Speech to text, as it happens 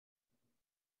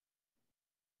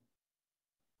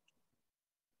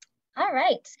All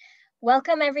right.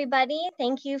 Welcome, everybody.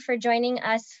 Thank you for joining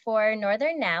us for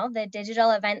Northern Now, the digital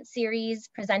event series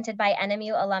presented by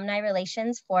NMU Alumni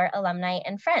Relations for alumni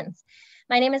and friends.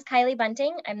 My name is Kylie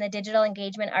Bunting. I'm the digital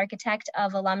engagement architect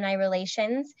of alumni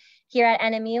relations here at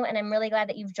NMU, and I'm really glad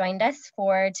that you've joined us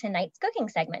for tonight's cooking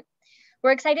segment.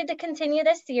 We're excited to continue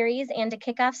this series and to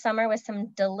kick off summer with some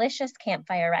delicious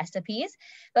campfire recipes.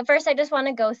 But first, I just want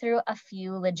to go through a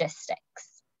few logistics.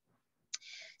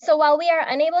 So while we are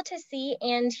unable to see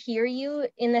and hear you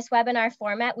in this webinar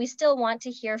format, we still want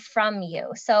to hear from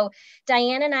you. So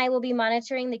Diane and I will be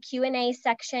monitoring the Q&A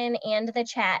section and the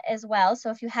chat as well.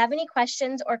 So if you have any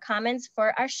questions or comments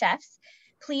for our chefs,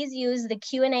 please use the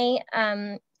Q&A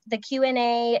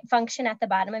function at the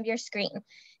bottom of your screen.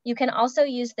 You can also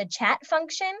use the chat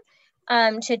function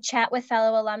to chat with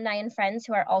fellow alumni and friends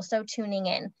who are also tuning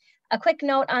in. A quick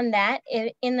note on that,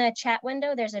 in the chat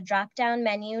window, there's a drop-down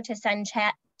menu to send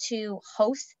chat to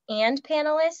hosts and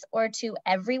panelists or to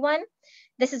everyone.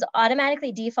 This is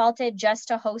automatically defaulted just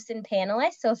to hosts and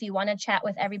panelists. So if you want to chat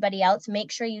with everybody else,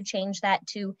 make sure you change that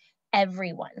to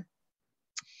everyone.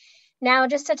 Now,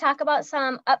 just to talk about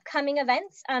some upcoming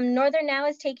events, Northern Now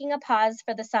is taking a pause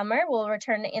for the summer. We'll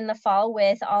return in the fall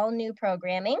with all new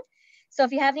programming. So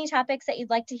if you have any topics that you'd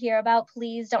like to hear about,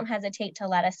 please don't hesitate to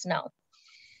let us know.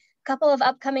 Couple of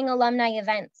upcoming alumni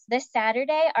events. This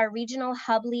Saturday, our regional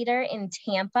hub leader in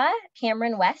Tampa,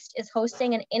 Cameron West, is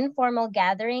hosting an informal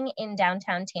gathering in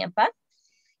downtown Tampa.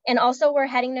 And also we're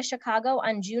heading to Chicago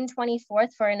on June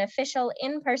 24th for an official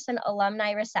in-person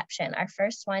alumni reception, our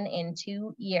first one in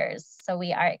 2 years. So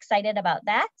we are excited about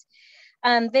that.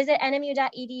 Visit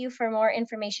nmu.edu for more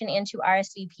information and to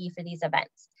RSVP for these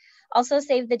events. Also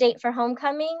save the date for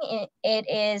homecoming. It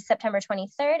is September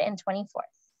 23rd and 24th.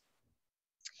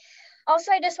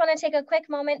 Also, I just want to take a quick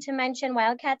moment to mention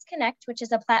Wildcats Connect, which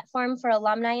is a platform for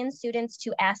alumni and students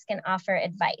to ask and offer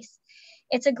advice.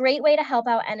 It's a great way to help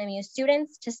out NMU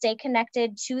students to stay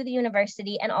connected to the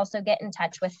university and also get in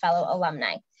touch with fellow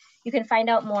alumni. You can find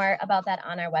out more about that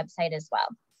on our website as well.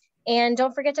 And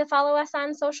don't forget to follow us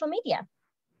on social media.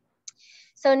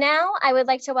 So now I would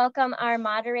like to welcome our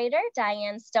moderator,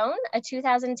 Diane Stone, a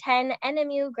 2010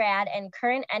 NMU grad and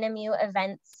current NMU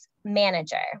events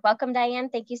manager. Welcome, Diane.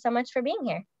 Thank you so much for being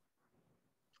here.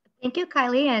 Thank you,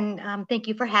 Kylie, and thank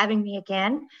you for having me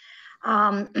again.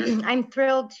 I'm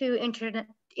thrilled to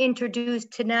introduce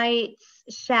tonight's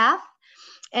chef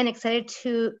and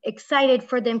excited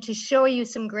for them to show you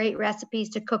some great recipes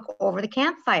to cook over the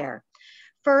campfire.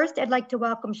 First, I'd like to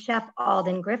welcome Chef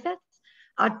Alden Griffus,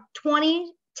 a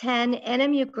 2010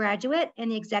 NMU graduate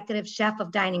and the executive chef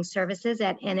of dining services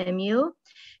at NMU.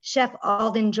 Chef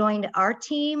Alden joined our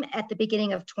team at the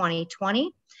beginning of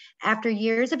 2020 after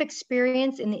years of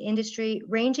experience in the industry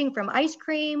ranging from ice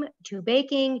cream to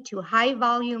baking to high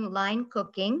volume line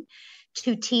cooking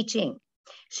to teaching.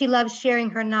 She loves sharing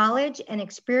her knowledge and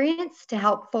experience to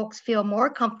help folks feel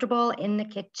more comfortable in the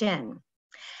kitchen.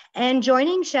 And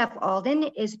joining Chef Alden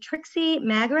is Trixie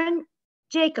Maguran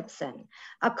Jacobson,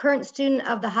 a current student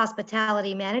of the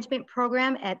hospitality management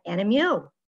program at NMU.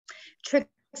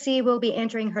 Trixie will be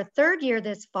entering her third year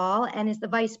this fall and is the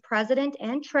vice president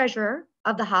and treasurer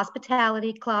of the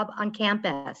hospitality club on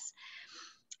campus,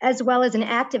 as well as an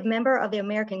active member of the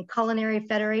American Culinary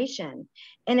Federation.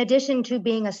 In addition to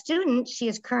being a student, she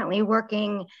is currently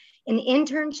working an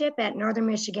internship at Northern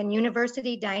Michigan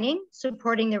University Dining,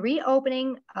 supporting the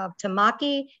reopening of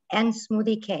Tamaki and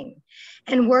Smoothie King,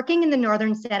 and working in the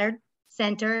Northern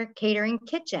Center Catering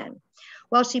Kitchen.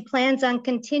 While she plans on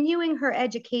continuing her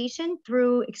education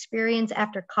through experience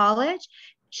after college,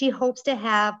 she hopes to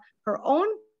have her own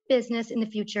business in the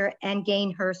future and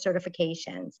gain her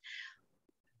certifications.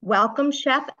 Welcome,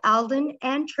 Chef Alden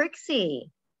and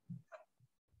Trixie.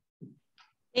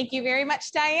 Thank you very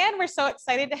much, Diane. We're so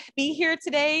excited to be here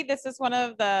today. This is one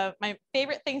of my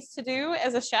favorite things to do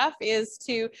as a chef, is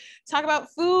to talk about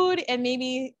food and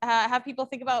maybe have people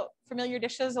think about familiar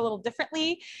dishes a little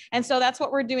differently. And so that's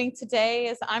what we're doing today.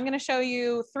 Is I'm going to show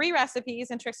you 3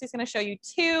 recipes and Trixie's going to show you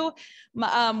 2.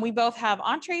 We both have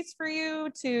entrees for you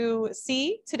to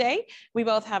see today. We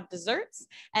both have desserts.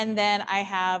 And then I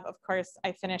have, of course,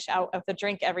 I finish out of the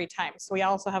drink every time. So we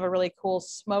also have a really cool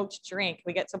smoked drink.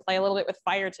 We get to play a little bit with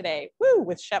fire today. Woo,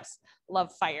 with chefs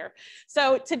love fire.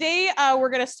 So today we're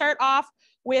going to start off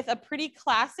with a pretty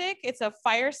classic. It's a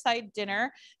fireside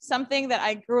dinner, something that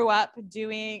I grew up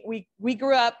doing. We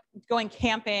grew up going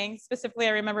camping. Specifically,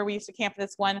 I remember we used to camp at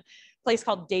this one place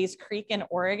called Days Creek in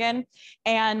Oregon.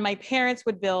 And my parents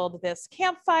would build this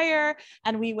campfire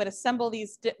and we would assemble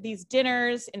these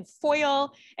dinners in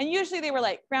foil. And usually they were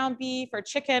like ground beef or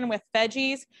chicken with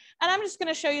veggies. And I'm just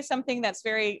going to show you something that's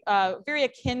very, very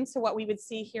akin to what we would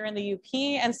see here in the UP,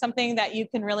 and something that you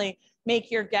can really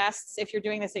make your guests, if you're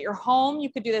doing this at your home.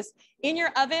 You could do this in your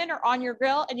oven or on your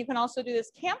grill, and you can also do this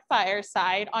campfire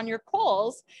side on your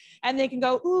coals, and they can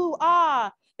go, ooh,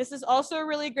 ah. This is also a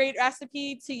really great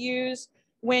recipe to use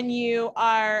when you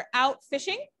are out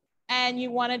fishing and you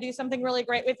want to do something really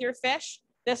great with your fish.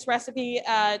 This recipe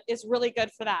is really good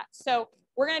for that. So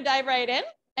we're going to dive right in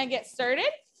and get started.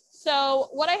 So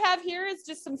what I have here is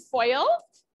just some foil,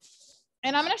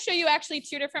 and I'm going to show you actually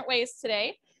 2 different ways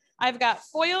today. I've got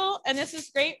foil, and this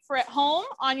is great for at home,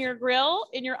 on your grill,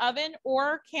 in your oven,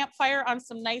 or campfire on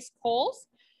some nice coals.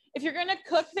 If you're going to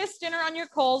cook this dinner on your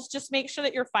coals, just make sure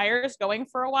that your fire is going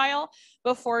for a while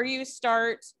before you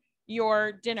start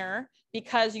your dinner,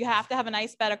 because you have to have a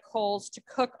nice bed of coals to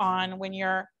cook on when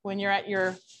you're at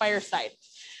your fireside.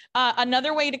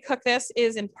 Another way to cook this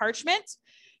is in parchment,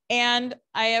 and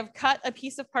I have cut a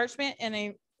piece of parchment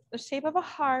in the shape of a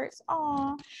heart.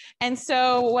 Aww. And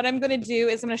so what I'm going to do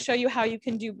is I'm going to show you how you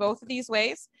can do both of these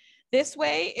ways. This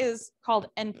way is called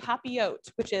en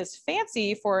papillote, which is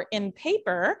fancy for in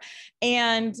paper,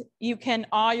 and you can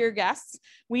awe your guests.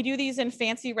 We do these in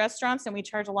fancy restaurants and we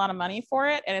charge a lot of money for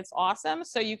it, and it's awesome.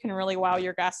 So you can really wow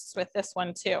your guests with this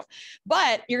one too.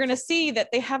 But you're gonna see that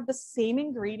they have the same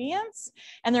ingredients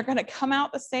and they're gonna come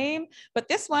out the same. But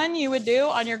this one you would do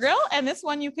on your grill, and this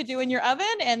one you could do in your oven,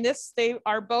 and they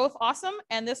are both awesome.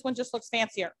 And this one just looks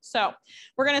fancier. So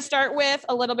we're gonna start with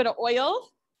a little bit of oil.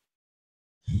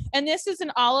 And this is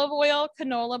an olive oil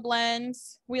canola blend.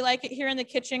 We like it here in the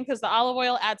kitchen because the olive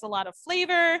oil adds a lot of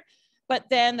flavor, but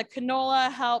then the canola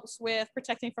helps with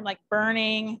protecting from like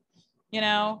burning. You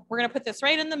know, we're going to put this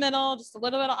right in the middle, just a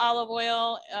little bit of olive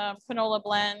oil, canola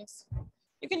blend.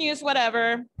 You can use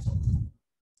whatever.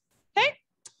 Okay.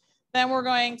 Then we're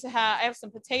going to I have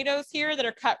some potatoes here that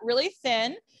are cut really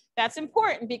thin. That's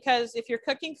important because if you're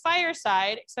cooking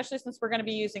fireside, especially since we're going to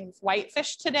be using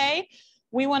whitefish today,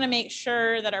 we want to make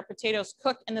sure that our potatoes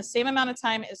cook in the same amount of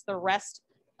time as the rest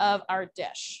of our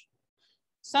dish.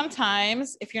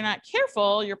 Sometimes, if you're not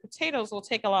careful, your potatoes will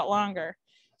take a lot longer.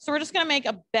 So we're just going to make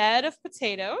a bed of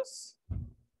potatoes.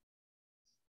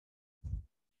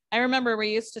 I remember we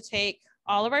used to take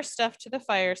all of our stuff to the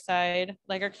fireside,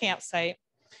 like our campsite,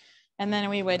 and then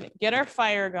we would get our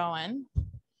fire going,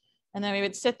 and then we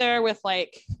would sit there with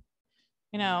like,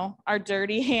 you know, our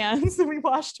dirty hands that we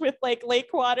washed with like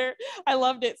lake water. I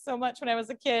loved it so much when I was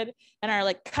a kid, and our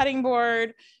like cutting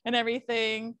board and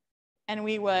everything. And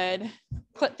we would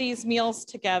put these meals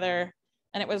together.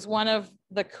 And it was one of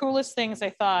the coolest things I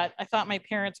thought. I thought my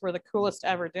parents were the coolest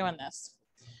ever doing this.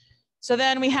 So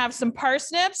then we have some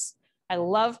parsnips. I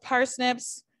love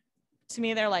parsnips. To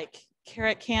me, they're like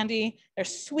carrot candy. They're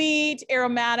sweet,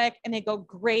 aromatic, and they go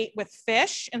great with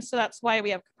fish. And so that's why we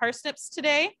have parsnips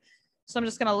today. So I'm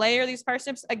just going to layer these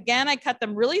parsnips. Again, I cut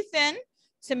them really thin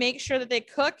to make sure that they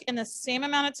cook in the same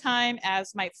amount of time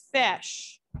as my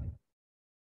fish.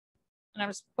 And I'm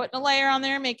just putting a layer on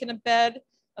there, making a bed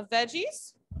of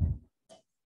veggies.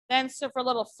 Then, so for a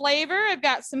little flavor, I've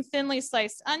got some thinly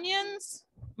sliced onions.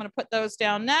 I'm going to put those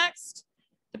down next.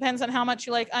 Depends on how much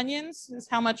you like onions, is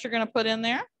how much you're going to put in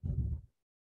there.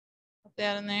 Put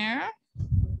that in there.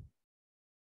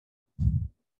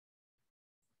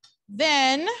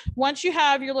 Then once you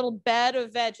have your little bed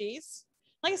of veggies,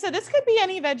 like I said, this could be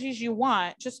any veggies you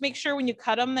want. Just make sure when you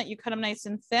cut them that you cut them nice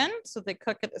and thin so they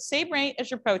cook at the same rate as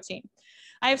your protein.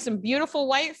 I have some beautiful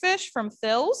whitefish from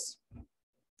Phil's.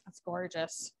 That's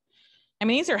gorgeous. I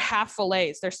mean, these are half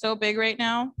fillets. They're so big right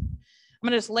now. I'm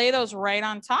gonna just lay those right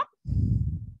on top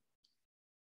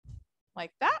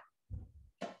like that.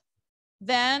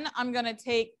 Then I'm gonna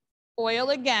take oil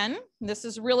again. This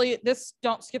is really,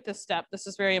 don't skip this step. This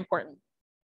is very important.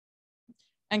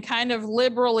 And kind of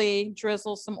liberally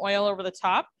drizzle some oil over the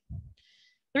top.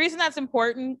 The reason that's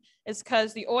important is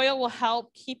because the oil will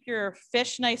help keep your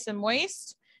fish nice and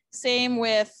moist. Same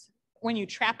with when you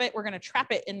trap it, we're going to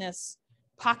trap it in this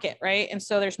pocket, right? And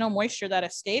so there's no moisture that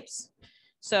escapes.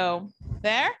 So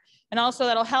there, and also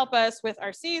that'll help us with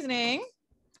our seasoning.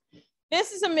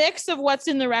 This is a mix of what's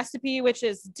in the recipe, which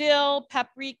is dill,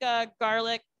 paprika,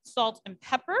 garlic, salt, and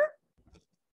pepper.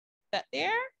 That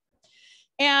there.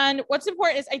 And what's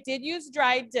important is I did use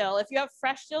dried dill. If you have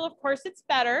fresh dill, of course, it's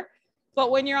better.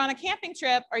 But when you're on a camping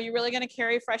trip, are you really going to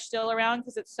carry fresh dill around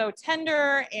because it's so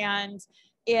tender and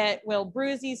it will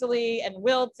bruise easily and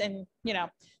wilt, and you know,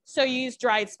 so you use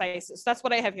dried spices. That's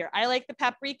what I have here. I like the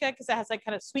paprika because it has like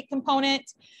kind of sweet component,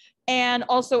 and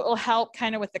also it will help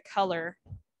kind of with the color.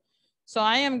 So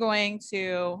I am going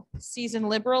to season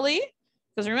liberally,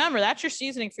 because remember, that's your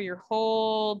seasoning for your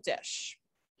whole dish.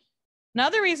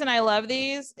 Another reason I love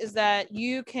these is that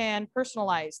you can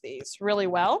personalize these really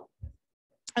well.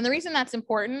 And the reason that's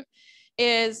important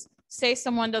is, say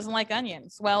someone doesn't like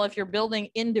onions. Well, if you're building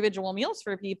individual meals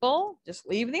for people, just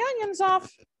leave the onions off.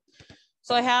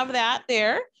 So I have that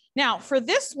there. Now for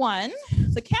this one,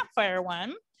 the campfire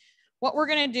one, what we're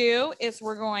going to do is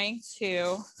we're going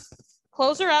to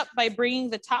close her up by bringing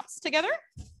the tops together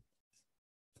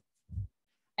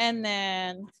and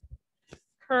then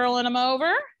curling them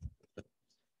over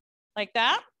like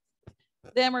that.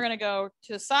 Then we're going to go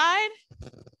to the side,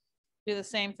 do the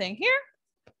same thing here.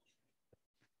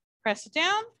 Press it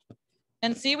down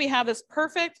and see, we have this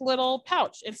perfect little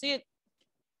pouch, and see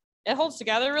it holds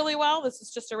together really well. This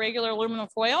is just a regular aluminum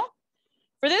foil.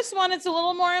 For this one, it's a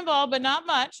little more involved, but not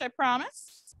much, I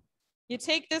promise. You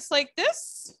take this like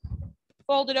this,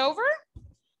 fold it over.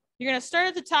 You're going to start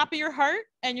at the top of your heart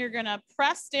and you're going to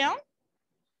press down.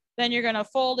 Then you're going to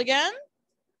fold again.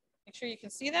 Make sure you can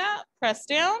see that. Press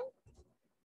down,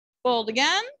 fold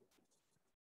again.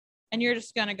 And you're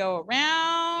just going to go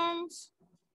around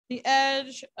the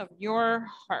edge of your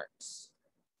heart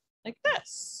like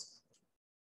this.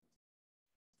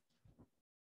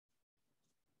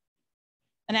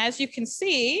 And as you can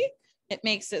see, it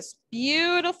makes this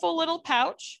beautiful little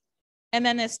pouch. And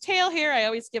then this tail here, I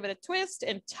always give it a twist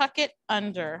and tuck it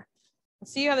under.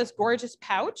 See, you have this gorgeous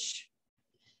pouch.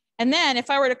 And then if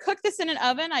I were to cook this in an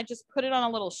oven, I just put it on a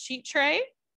little sheet tray.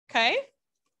 Okay.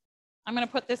 I'm going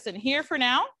to put this in here for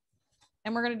now.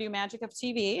 And we're going to do magic of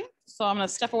TV. So I'm going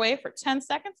to step away for 10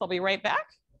 seconds. I'll be right back.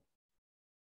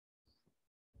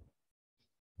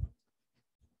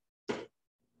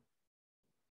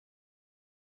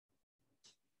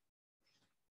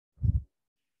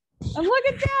 And look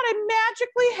at that, I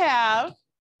magically have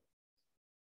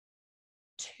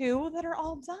 2 that are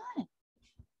all done.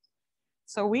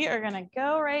 So we are going to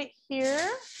go right here.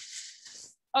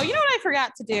 Oh, you know what I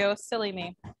forgot to do? Silly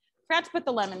me. Forgot to put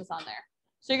the lemons on there.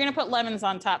 So you're going to put lemons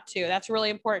on top too. That's really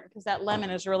important because that lemon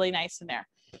is really nice in there.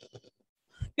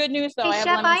 Good news though. Hey,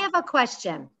 Chef, I have a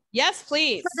question. Yes,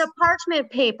 please. For the parchment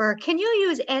paper, can you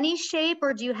use any shape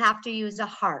or do you have to use a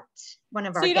heart? One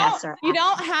of our guests are asking. You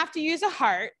don't have to use a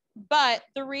heart, but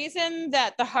the reason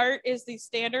that the heart is the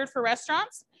standard for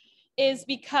restaurants is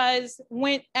because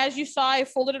as you saw, I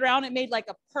folded it around, it made like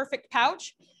a perfect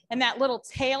pouch, and that little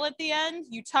tail at the end,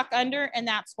 you tuck under, and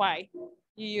that's why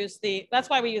you use that's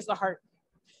why we use the heart.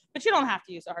 But you don't have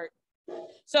to use a heart.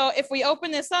 So if we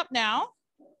open this up now,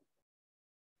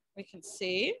 we can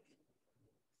see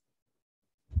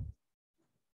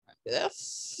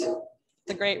this,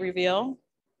 the great reveal.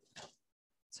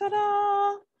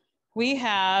 Ta-da! We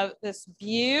have this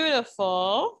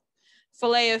beautiful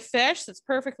fillet of fish that's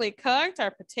perfectly cooked.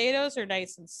 Our potatoes are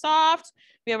nice and soft.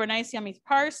 We have our nice yummy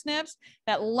parsnips.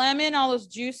 That lemon, all those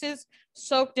juices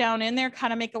soak down in there,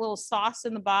 kind of make a little sauce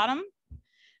in the bottom.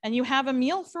 And you have a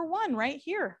meal for one right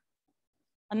here.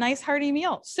 A nice hearty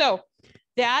meal. So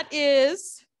that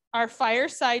is our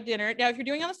fireside dinner. Now, if you're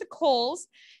doing this at coals,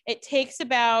 it takes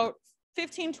about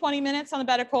 15, 20 minutes on the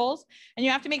bed of coals, and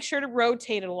you have to make sure to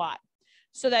rotate it a lot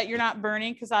so that you're not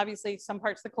burning, because obviously some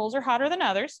parts of the coals are hotter than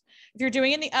others. If you're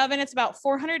doing it in the oven, it's about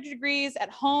 400 degrees.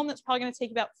 At home, that's probably going to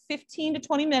take about 15 to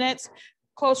 20 minutes,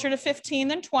 closer to 15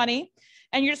 than 20.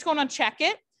 And you're just going to check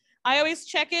it. I always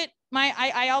check it.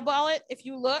 I eyeball it. If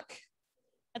you look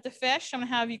at the fish, I'm going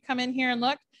to have you come in here and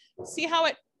look. See how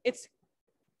it's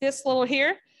this little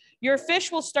here? Your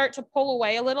fish will start to pull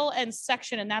away a little and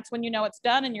section, and that's when you know it's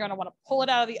done, and you're going to want to pull it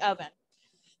out of the oven.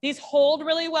 These hold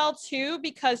really well too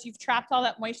because you've trapped all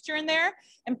that moisture in there,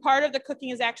 and part of the cooking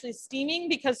is actually steaming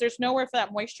because there's nowhere for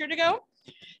that moisture to go.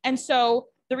 And so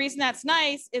the reason that's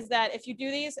nice is that if you do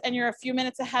these and you're a few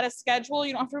minutes ahead of schedule,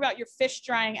 you don't have to worry about your fish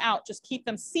drying out. Just keep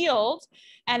them sealed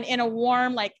and in a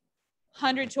warm, like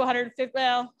 100 to 150,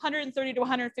 well, 130 to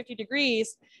 150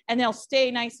 degrees, and they'll stay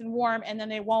nice and warm, and then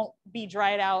they won't be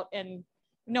dried out. And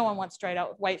no one wants dried out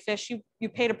with white fish. You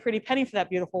paid a pretty penny for that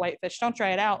beautiful white fish. Don't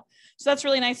dry it out. So that's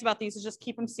really nice about these, is just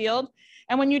keep them sealed.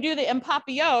 And when you do the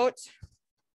empapillote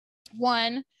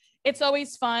one, it's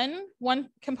always fun. One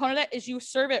component of that is you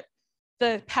serve it,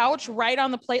 the pouch, right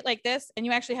on the plate like this, and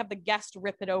you actually have the guest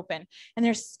rip it open, and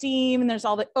there's steam and there's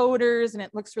all the odors, and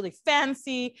it looks really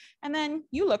fancy, and then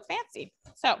you look fancy.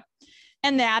 So,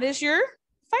 and that is your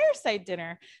fireside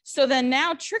dinner. So then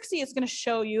now Trixie is going to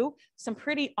show you some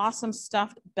pretty awesome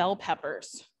stuffed bell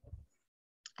peppers.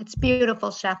 It's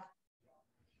beautiful, Chef.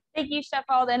 Thank you, Chef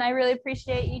Alden. I really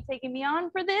appreciate you taking me on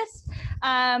for this.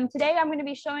 Today, I'm going to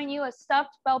be showing you a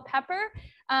stuffed bell pepper.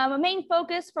 A main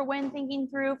focus for when thinking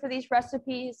through for these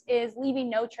recipes is leaving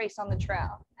no trace on the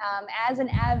trail. As an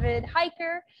avid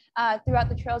hiker throughout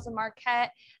the trails of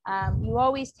Marquette, you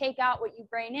always take out what you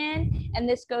bring in, and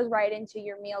this goes right into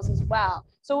your meals as well.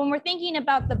 So when we're thinking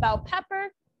about the bell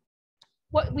pepper,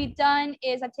 what we've done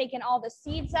is I've taken all the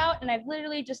seeds out and I've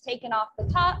literally just taken off the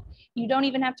top. You don't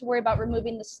even have to worry about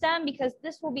removing the stem because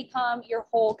this will become your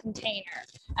whole container.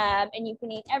 And you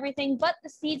can eat everything but the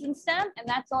seeds and stem, and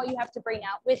that's all you have to bring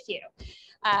out with you.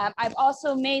 I've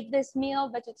also made this meal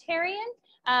vegetarian,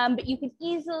 but you can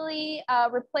easily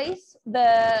replace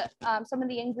some of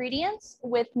the ingredients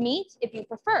with meat if you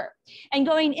prefer. And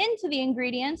going into the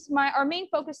ingredients, our main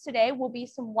focus today will be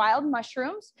some wild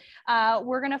mushrooms.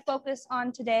 We're gonna focus on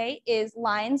today is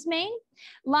lion's mane.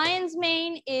 Lion's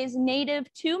mane is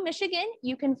native to Michigan.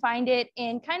 You can find it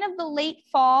in kind of the late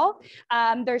fall.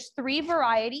 There's 3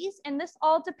 varieties, and this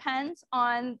all depends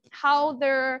on how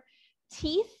their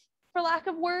teeth, for lack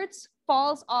of words,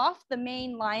 falls off the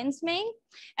main lion's mane.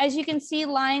 As you can see,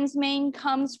 lion's mane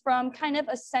comes from kind of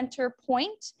a center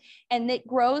point, and it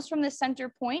grows from the center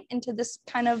point into this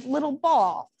kind of little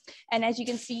ball. And as you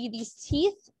can see, these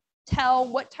teeth tell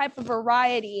what type of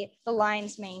variety the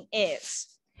lion's mane is.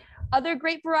 Other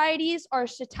great varieties are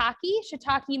shiitake.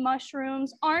 Shiitake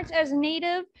mushrooms aren't as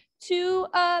native to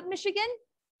Michigan,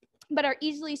 but are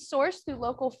easily sourced through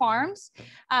local farms.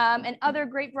 And other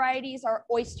great varieties are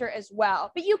oyster as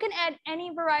well. But you can add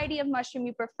any variety of mushroom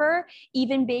you prefer.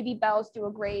 Even baby bells do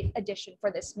a great addition for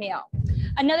this meal.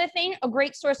 Another thing, a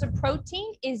great source of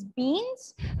protein is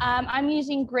beans. I'm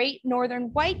using Great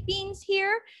Northern white beans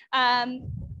here.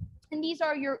 And these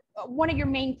are one of your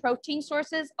main protein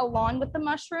sources along with the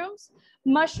mushrooms.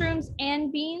 Mushrooms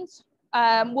and beans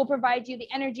will provide you the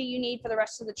energy you need for the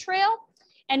rest of the trail.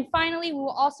 And finally, we will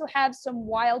also have some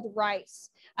wild rice.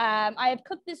 I have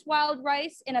cooked this wild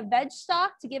rice in a veg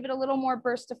stock to give it a little more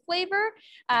burst of flavor.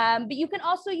 But you can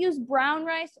also use brown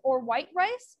rice or white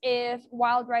rice if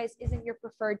wild rice isn't your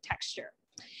preferred texture.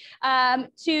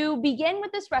 To begin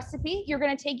with this recipe, you're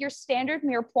going to take your standard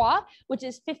mirepoix, which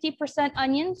is 50%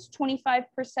 onions,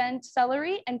 25%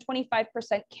 celery, and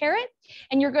 25% carrot.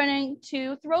 And you're going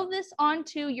to throw this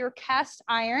onto your cast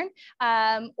iron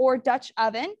or Dutch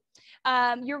oven.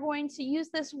 You're going to use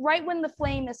this right when the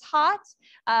flame is hot,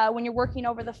 when you're working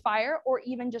over the fire or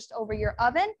even just over your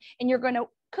oven, and you're going to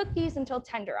cook these until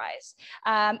tenderized.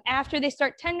 After they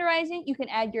start tenderizing, you can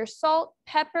add your salt,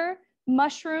 pepper,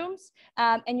 mushrooms,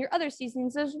 and your other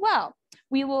seasonings as well.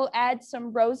 We will add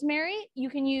some rosemary. You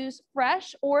can use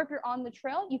fresh, or if you're on the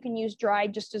trail, you can use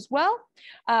dried just as well.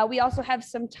 We also have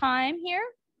some thyme here.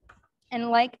 And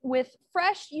like with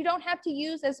fresh, you don't have to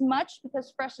use as much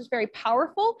because fresh is very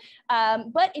powerful.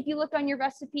 But if you look on your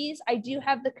recipes, I do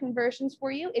have the conversions for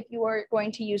you if you are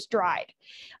going to use dried.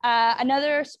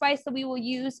 Another spice that we will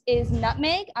use is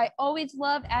nutmeg. I always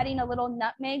love adding a little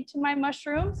nutmeg to my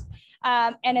mushrooms,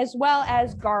 and as well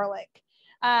as garlic.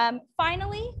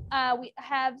 Finally, we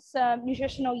have some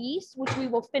nutritional yeast, which we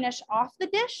will finish off the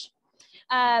dish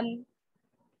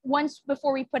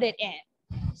before we put it in.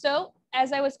 So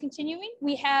as I was continuing,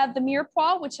 we have the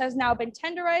mirepoix, which has now been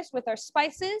tenderized with our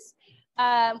spices.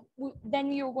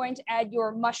 Then you're going to add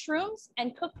your mushrooms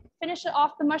and finish it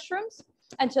off the mushrooms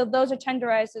until those are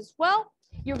tenderized as well.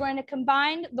 You're going to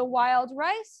combine the wild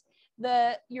rice,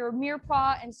 your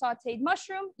mirepoix and sauteed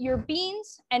mushroom, your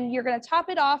beans, and you're going to top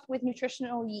it off with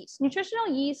nutritional yeast. Nutritional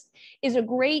yeast is a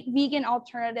great vegan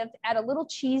alternative to add a little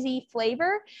cheesy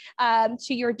flavor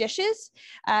to your dishes.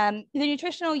 The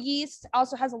nutritional yeast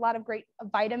also has a lot of great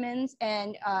vitamins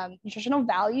and nutritional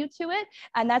value to it,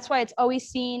 and that's why it's always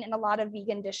seen in a lot of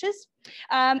vegan dishes.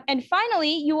 And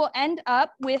finally, you will end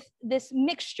up with this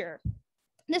mixture.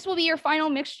 This will be your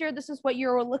final mixture. This is what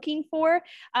you're looking for.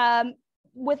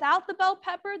 Without the bell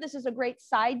pepper, this is a great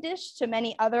side dish to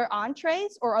many other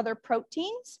entrees or other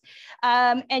proteins.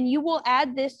 And you will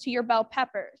add this to your bell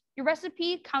pepper. Your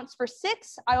recipe counts for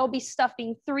 6. I will be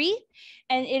stuffing 3.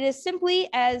 And it is simply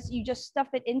as you just stuff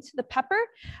it into the pepper.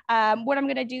 What I'm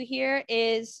gonna do here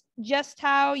is just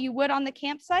how you would on the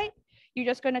campsite. You're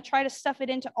just gonna try to stuff it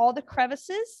into all the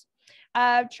crevices.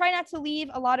 Try not to leave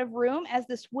a lot of room as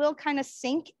this will kind of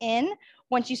sink in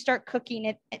once you start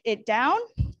cooking it down.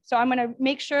 So I'm gonna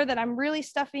make sure that I'm really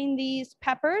stuffing these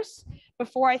peppers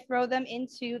before I throw them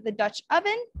into the Dutch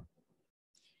oven.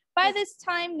 By this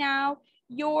time now,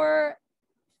 your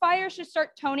fire should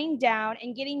start toning down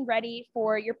and getting ready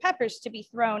for your peppers to be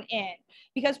thrown in.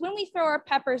 Because when we throw our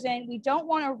peppers in, we don't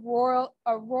want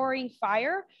a roaring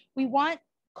fire. We want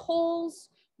coals.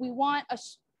 We want a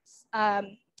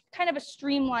kind of a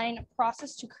streamlined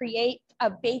process to create a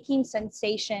baking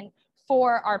sensation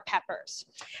for our peppers.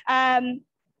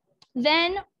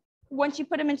 Then once you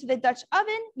put them into the Dutch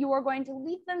oven, you are going to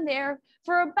leave them there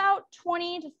for about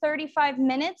 20 to 35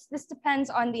 minutes. This depends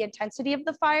on the intensity of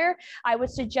the fire. I would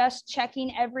suggest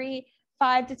checking every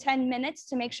 5 to 10 minutes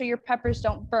to make sure your peppers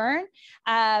don't burn.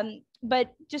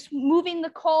 But just moving the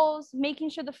coals, making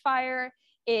sure the fire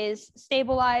is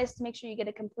stabilized to make sure you get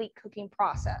a complete cooking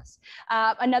process.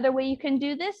 Another way you can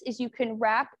do this is you can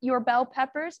wrap your bell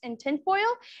peppers in tinfoil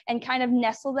and kind of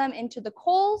nestle them into the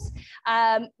coals.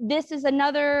 This is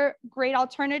another great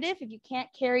alternative if you can't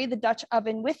carry the Dutch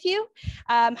oven with you.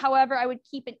 However, I would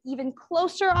keep an even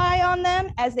closer eye on them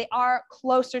as they are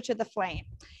closer to the flame.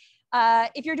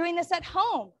 If you're doing this at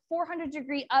home,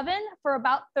 400-degree oven for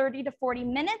about 30 to 40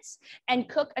 minutes and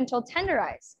cook until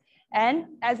tenderized. And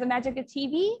as the magic of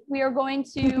TV, we are going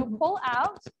to pull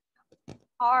out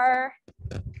our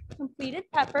completed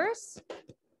peppers.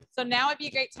 So now would be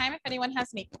a great time if anyone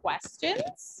has any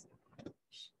questions.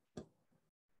 I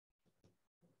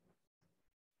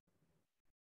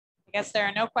guess there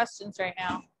are no questions right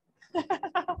now.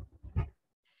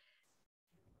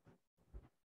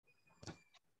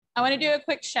 I want to do a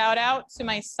quick shout out to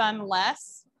my son,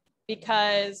 Les,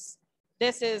 because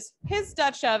this is his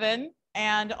Dutch oven.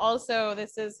 And also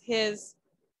this is his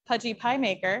pudgy pie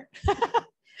maker.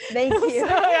 Thank you.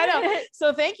 I know.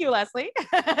 So thank you, Leslie,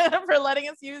 for letting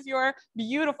us use your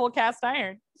beautiful cast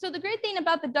iron. So the great thing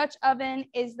about the Dutch oven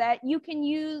is that you can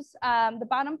use the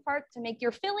bottom part to make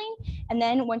your filling. And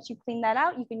then once you clean that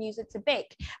out, you can use it to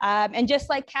bake. And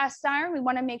just like cast iron, we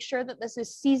want to make sure that this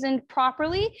is seasoned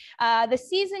properly. The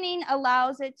seasoning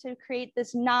allows it to create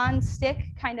this non-stick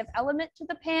kind of element to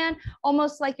the pan,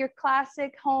 almost like your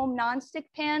classic home non-stick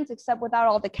pans, except without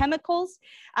all the chemicals.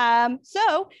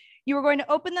 So you are going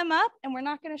to open them up, and we're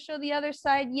not going to show the other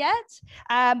side yet,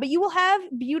 but you will have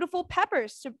beautiful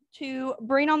peppers to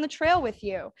bring on the trail with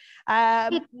you.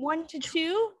 1 to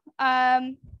 2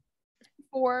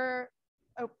 for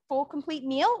a full complete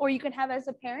meal, or you can have as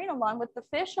a pairing along with the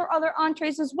fish or other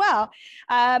entrees as well.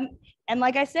 And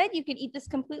like I said, you can eat this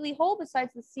completely whole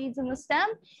besides the seeds and the stem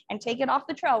and take it off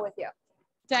the trail with you.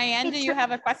 Diane, do you have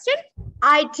a question?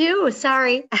 I do,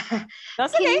 sorry.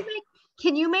 That's okay.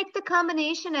 Can you make the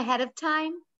combination ahead of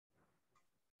time?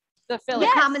 The filling.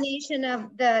 The combination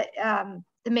of the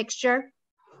mixture?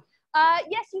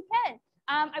 Yes, you can.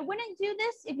 I wouldn't do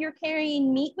this if you're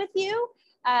carrying meat with you,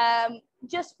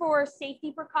 just for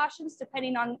safety precautions,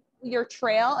 depending on your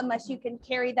trail, unless you can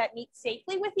carry that meat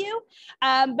safely with you.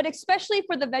 But especially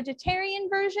for the vegetarian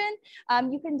version,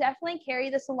 you can definitely carry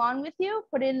this along with you,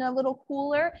 put it in a little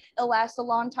cooler. It'll last a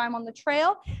long time on the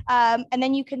trail. And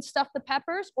then you can stuff the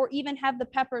peppers, or even have the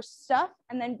peppers stuffed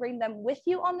and then bring them with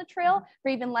you on the trail for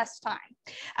even less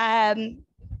time.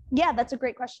 Yeah, that's a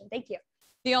great question. Thank you.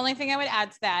 The only thing I would add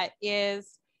to that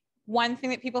is one thing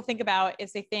that people think about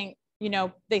is they think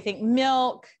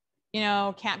milk,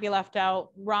 can't be left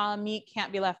out. Raw meat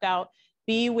can't be left out.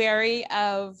 Be wary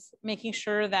of making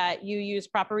sure that you use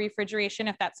proper refrigeration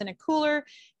if that's in a cooler,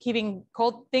 keeping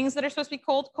cold things that are supposed to be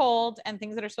cold, and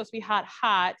things that are supposed to be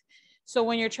hot. So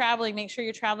when you're traveling, make sure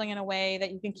you're traveling in a way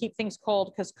that you can keep things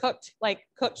cold, because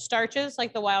cooked starches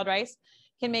like the wild rice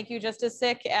can make you just as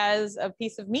sick as a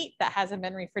piece of meat that hasn't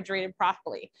been refrigerated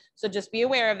properly. So just be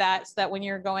aware of that, so that when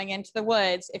you're going into the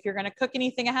woods, if you're going to cook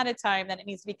anything ahead of time, then it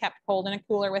needs to be kept cold in a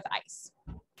cooler with ice.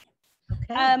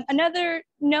 Okay. Another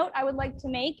note I would like to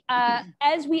make,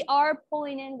 as we are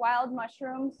pulling in wild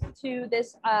mushrooms to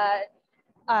this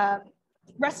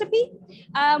recipe,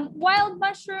 wild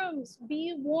mushrooms,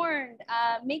 be warned,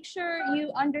 make sure you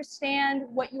understand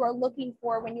what you are looking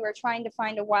for when you are trying to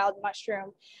find a wild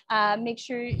mushroom. Make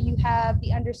sure you have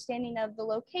the understanding of the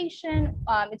location,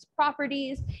 its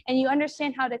properties, and you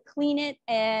understand how to clean it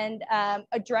and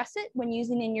address it when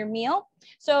using in your meal.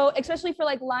 So especially for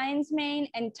like lion's mane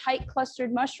and tight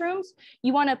clustered mushrooms,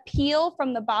 you want to peel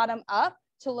from the bottom up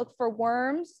to look for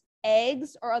worms,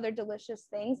 eggs, or other delicious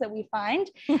things that we find.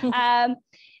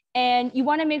 And you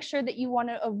want to make sure that you want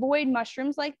to avoid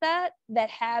mushrooms like that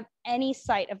have any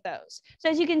sight of those. So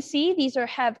as you can see, these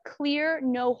have clear,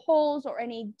 no holes or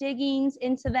any diggings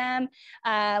into them.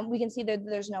 We can see that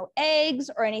there's no eggs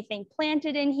or anything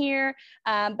planted in here,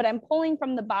 but I'm pulling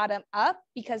from the bottom up,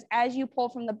 because as you pull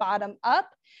from the bottom up,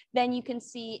 then you can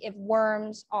see if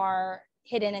worms are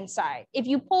hidden inside. If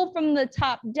you pull from the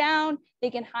top down,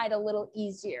 they can hide a little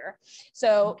easier.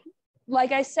 So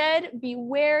like I said, be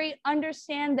wary,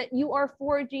 understand that you are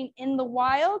foraging in the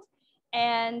wild,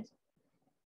 and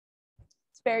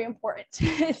it's very important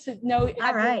to know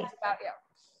All right. about you.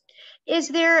 Is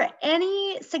there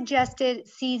any suggested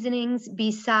seasonings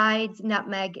besides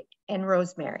nutmeg and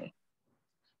rosemary?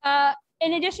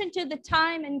 In addition to the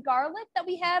thyme and garlic that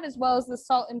we have, as well as the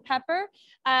salt and pepper,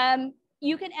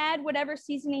 you can add whatever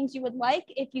seasonings you would like.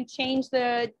 If you change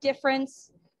the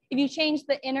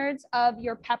innards of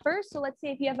your peppers, so let's say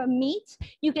if you have a meat,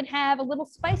 you can have a little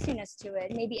spiciness to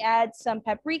it. Maybe add some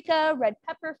paprika, red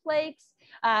pepper flakes.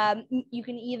 You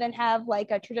can even have like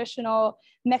a traditional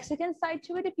Mexican side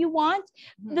to it if you want.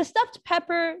 The stuffed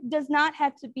pepper does not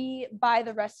have to be by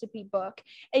the recipe book.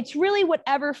 It's really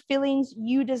whatever fillings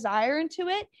you desire into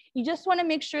it. You just want to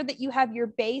make sure that you have your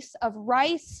base of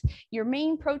rice, your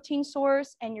main protein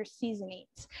source, and your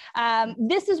seasonings.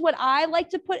 This is what I like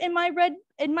to put in my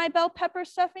bell pepper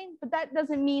stuffing, but that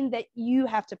doesn't mean that you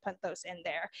have to put those in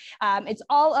there. It's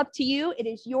all up to you. It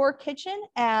is your kitchen,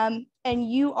 and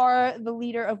you are the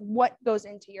leader of what goes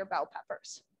into your bell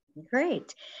peppers.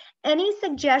 Great. Any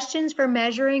suggestions for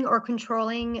measuring or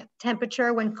controlling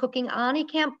temperature when cooking on a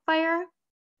campfire?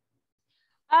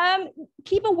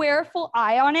 Keep a weariful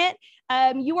eye on it.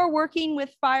 You are working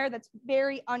with fire that's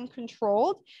very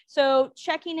uncontrolled, so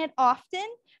checking it often.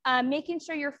 Making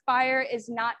sure your fire is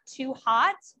not too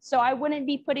hot. So I wouldn't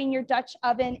be putting your Dutch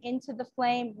oven into the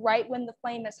flame right when the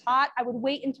flame is hot. I would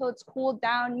wait until it's cooled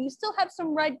down. You still have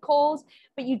some red coals,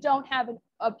 but you don't have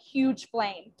a huge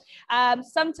flame.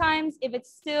 Sometimes if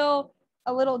it's still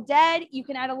a little dead, you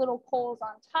can add a little coals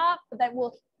on top, but that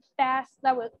will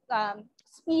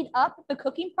speed up the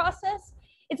cooking process.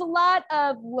 It's a lot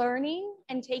of learning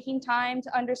and taking time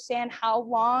to understand how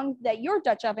long that your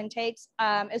Dutch oven takes,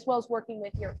 as well as working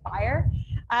with your fire.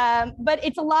 But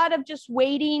it's a lot of just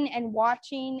waiting and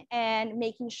watching and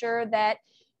making sure that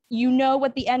you know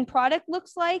what the end product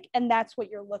looks like, and that's what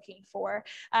you're looking for.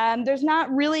 There's not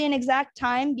really an exact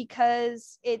time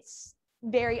because it's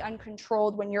very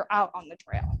uncontrolled when you're out on the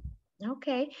trail.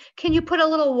 Okay. Can you put a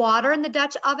little water in the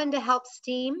Dutch oven to help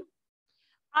steam?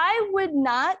 I would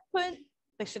not put...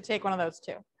 They should take one of those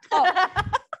too. Oh.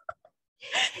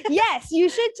 Yes, you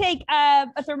should take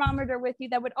a thermometer with you.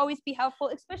 That would always be helpful,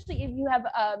 especially if you have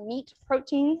meat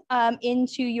protein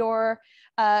into your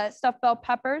stuffed bell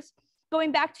peppers.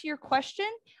 Going back to your question,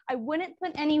 I wouldn't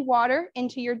put any water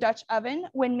into your Dutch oven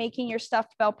when making your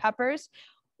stuffed bell peppers.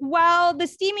 While the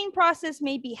steaming process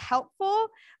may be helpful,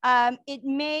 it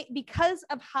may, because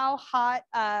of how hot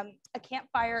a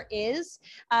campfire is,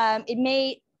 it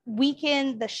may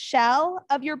weaken the shell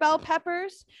of your bell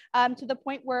peppers to the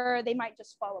point where they might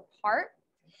just fall apart.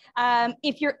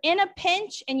 If you're in a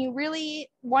pinch and you really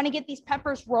want to get these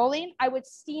peppers rolling, I would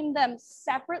steam them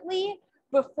separately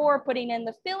before putting in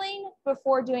the filling,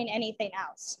 before doing anything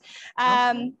else.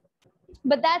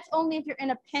 But that's only if you're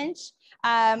in a pinch.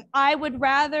 I would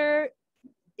rather,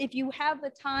 if you have the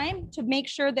time, to make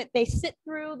sure that they sit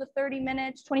through the 30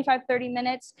 minutes, 25, 30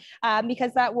 minutes,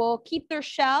 because that will keep their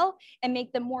shell and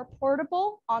make them more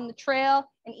portable on the trail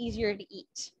and easier to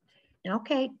eat.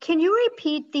 Okay. Can you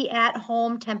repeat the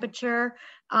at-home temperature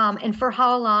and for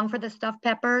how long for the stuffed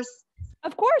peppers?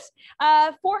 Of course,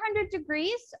 400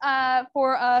 degrees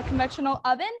for a conventional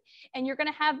oven, and you're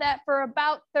gonna have that for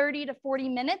about 30 to 40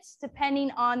 minutes, depending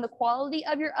on the quality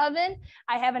of your oven.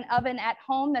 I have an oven at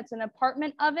home that's an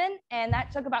apartment oven, and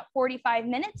that took about 45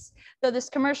 minutes, though this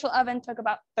commercial oven took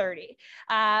about 30.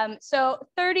 So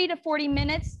 30 to 40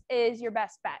 minutes is your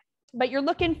best bet. But you're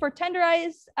looking for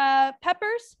tenderized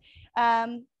peppers.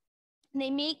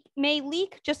 They may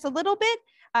leak just a little bit,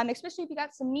 especially if you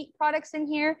got some meat products in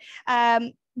here,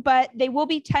 but they will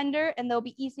be tender and they'll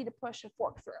be easy to push a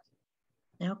fork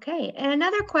through. Okay, and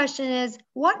another question is,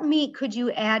 what meat could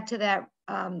you add to that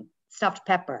stuffed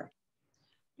pepper?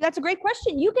 That's a great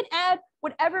question. You can add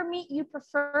whatever meat you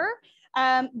prefer.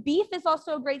 Beef is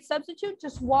also a great substitute.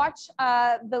 Just watch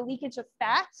the leakage of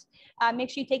fat. Make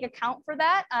sure you take account for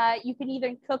that. You can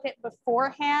either cook it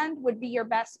beforehand, would be your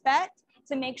best bet,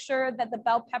 to make sure that the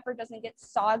bell pepper doesn't get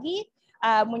soggy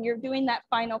when you're doing that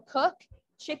final cook.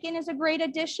 Chicken is a great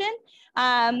addition.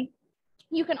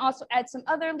 You can also add some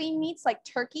other lean meats like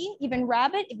turkey, even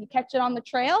rabbit, if you catch it on the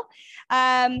trail.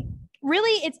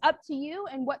 Really, it's up to you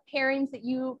and what pairings that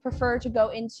you prefer to go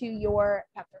into your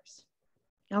peppers.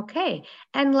 Okay,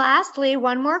 and lastly,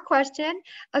 one more question.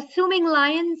 Assuming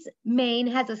lion's mane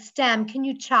has a stem, can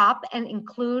you chop and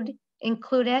include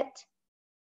it?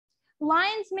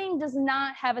 Lion's mane does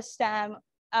not have a stem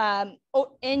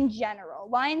in general.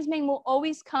 Lion's mane will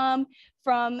always come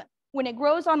from when it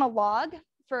grows on a log.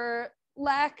 For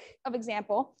lack of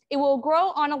example, it will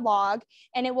grow on a log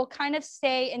and it will kind of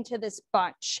stay into this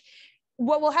bunch.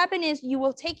 What will happen is you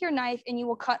will take your knife and you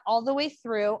will cut all the way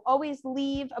through, always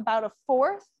leave about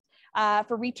 1/4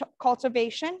 for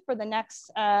recultivation for the next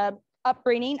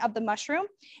upbringing of the mushroom,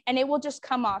 and it will just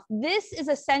come off. This is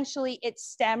essentially its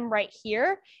stem right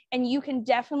here, and you can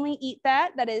definitely eat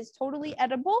that. That is totally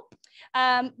edible,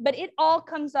 but it all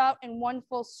comes out in one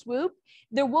full swoop.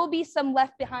 There will be some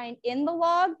left behind in the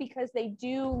log because they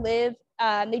do live,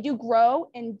 they do grow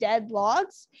in dead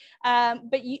logs,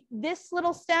 but this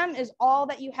little stem is all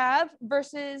that you have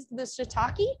versus the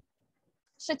shiitake.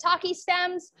 Shiitake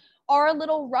stems are a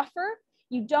little rougher.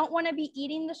 You don't want to be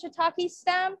eating the shiitake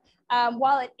stem.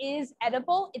 While it is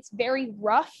edible, it's very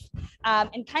rough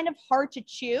and kind of hard to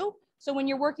chew. So when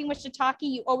you're working with shiitake,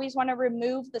 you always want to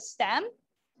remove the stem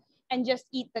and just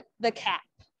eat the cap.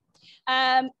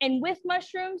 And with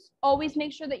mushrooms, always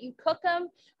make sure that you cook them.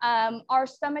 Our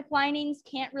stomach linings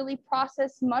can't really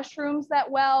process mushrooms that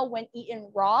well when eaten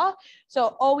raw.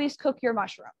 So always cook your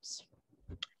mushrooms.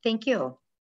 Thank you.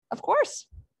 Of course.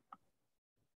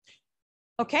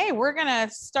 Okay, we're gonna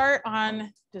start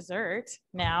on dessert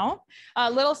now.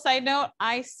 A little side note,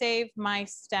 I save my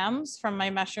stems from my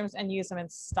mushrooms and use them in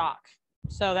stock.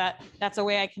 So that's a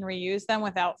way I can reuse them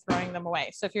without throwing them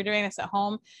away. So if you're doing this at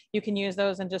home, you can use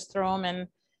those and just throw them in,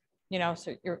 you know,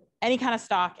 so you're any kind of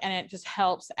stock, and it just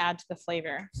helps add to the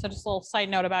flavor. So just a little side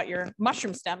note about your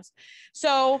mushroom stems.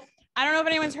 So I don't know if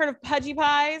anyone's heard of pudgy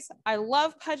pies. I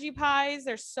love pudgy pies.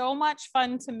 They're so much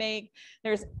fun to make.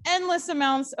 There's endless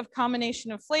amounts of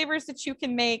combination of flavors that you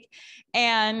can make.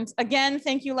 And again,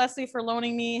 thank you, Leslie, for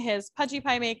loaning me his pudgy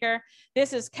pie maker.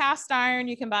 This is cast iron.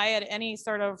 You can buy it at any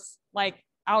sort of like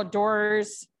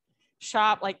outdoors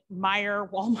shop, like Meijer,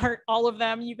 Walmart, all of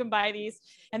them. You can buy these.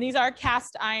 And these are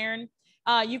cast iron.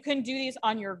 You can do these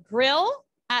on your grill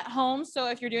at home. So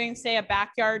if you're doing, say, a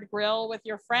backyard grill with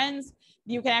your friends,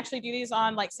 you can actually do these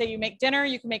on, like, say you make dinner,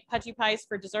 you can make pudgy pies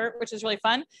for dessert, which is really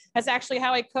fun. That's actually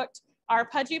how I cooked our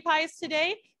pudgy pies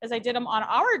today, as I did them on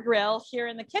our grill here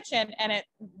in the kitchen, and it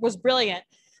was brilliant.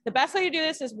 The best way to do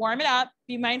this is warm it up.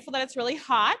 Be mindful that it's really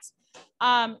hot.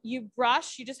 You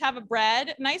just have a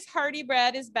bread. Nice hearty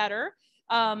bread is better.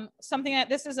 Something that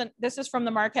this is from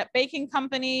the Marquette Baking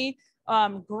Company.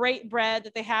 Great bread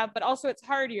that they have, but also it's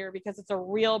heartier because it's a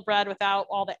real bread without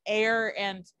all the air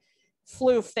and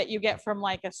floof that you get from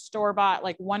like a store-bought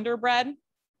like Wonder Bread.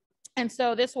 And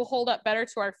so this will hold up better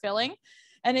to our filling.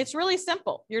 And it's really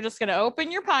simple. You're just going to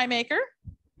open your pie maker.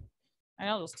 And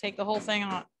I'll just take the whole thing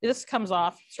on. This comes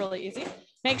off. It's really easy.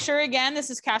 Make sure, again, this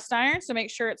is cast iron, so make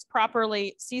sure it's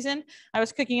properly seasoned. I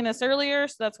was cooking in this earlier,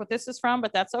 so that's what this is from,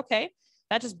 but that's okay.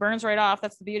 That just burns right off.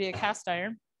 That's the beauty of cast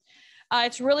iron.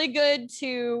 It's really good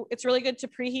to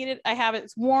preheat it. I have it,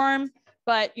 it's warm,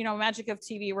 but you know, magic of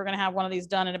TV, we're gonna have one of these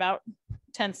done in about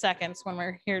 10 seconds when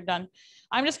we're here done.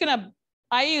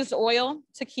 I use oil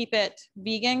to keep it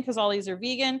vegan because all these are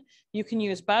vegan. You can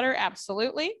use butter,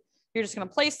 absolutely. You're just gonna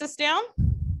place this down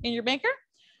in your maker.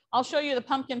 I'll show you the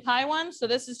pumpkin pie one. So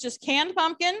this is just canned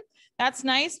pumpkin. That's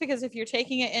nice because if you're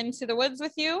taking it into the woods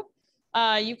with you,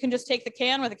 you can just take the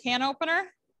can with a can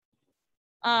opener.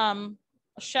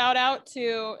 Shout out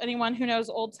to anyone who knows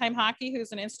Old Time Hockey,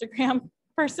 who's an Instagram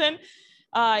person.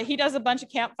 He does a bunch of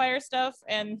campfire stuff,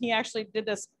 and he actually did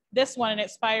this one, and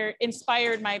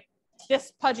inspired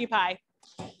this pudgy pie.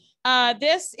 I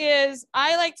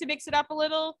like to mix it up a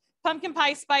little. Pumpkin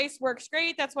pie spice works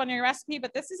great. That's one in your recipe,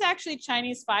 but this is actually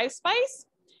Chinese 5-spice.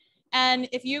 And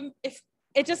if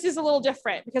it just is a little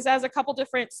different because it has a couple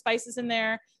different spices in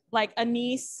there, like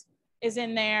anise is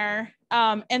in there.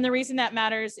 And the reason that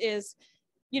matters is,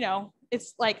 you know,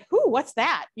 it's like, ooh, what's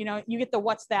that? You know, you get the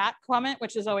what's that comment,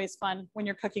 which is always fun when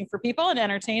you're cooking for people and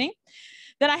entertaining.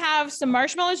 Then I have some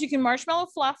marshmallows. You can marshmallow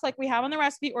fluff like we have on the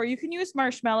recipe, or you can use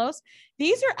marshmallows.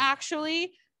 These are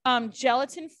actually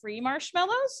gelatin-free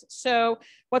marshmallows. So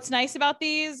what's nice about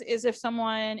these is if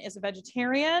someone is a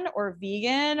vegetarian or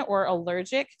vegan or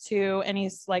allergic to any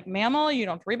like mammal, you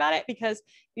don't have to worry about it because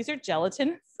these are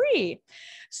gelatin-free.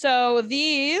 So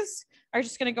these are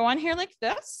just gonna go on here like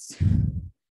this.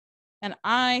 And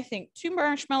I think 2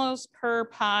 marshmallows per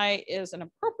pie is an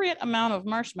appropriate amount of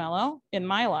marshmallow in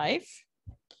my life.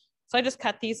 So I just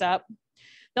cut these up.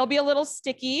 They'll be a little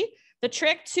sticky. The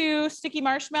trick to sticky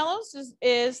marshmallows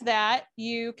is that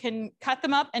you can cut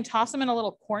them up and toss them in a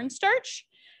little cornstarch,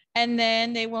 and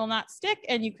then they will not stick,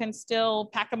 and you can still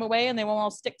pack them away and they won't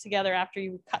all stick together after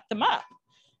you cut them up,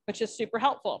 which is super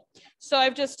helpful. So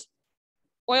I've just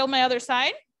oiled my other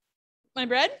side, my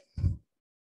bread. I'm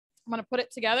gonna put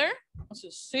it together. This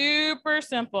is super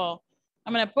simple.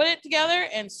 I'm gonna put it together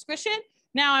and squish it.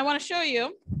 Now I want to show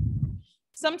you,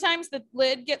 sometimes the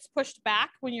lid gets pushed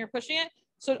back when you're pushing it.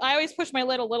 So I always push my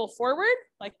lid a little forward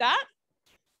like that.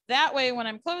 That way, when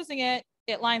I'm closing it,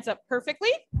 it lines up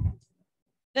perfectly.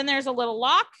 Then there's a little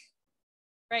lock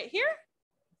right here.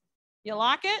 You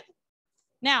lock it.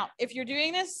 Now, if you're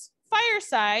doing this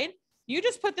fireside, you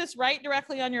just put this right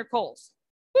directly on your coals.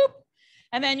 Boop.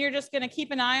 And then you're just going to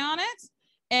keep an eye on it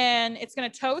and it's going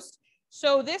to toast.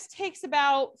 So this takes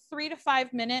about 3 to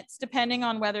 5 minutes, depending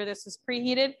on whether this is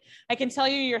preheated. I can tell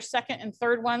you your second and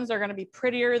third ones are going to be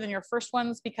prettier than your first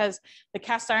ones because the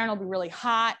cast iron will be really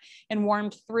hot and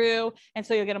warmed through. And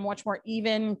so you'll get a much more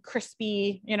even,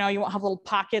 crispy, you know, you won't have little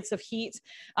pockets of heat.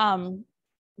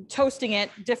 Toasting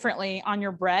it differently on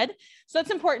your bread. So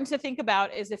that's important to think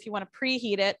about is if you want to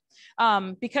preheat it,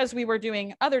 because we were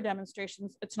doing other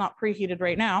demonstrations, it's not preheated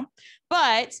right now.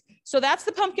 But so that's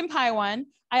the pumpkin pie one.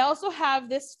 I also have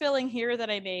this filling here that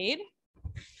I made.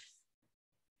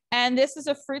 And this is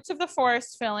a fruits of the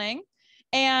forest filling.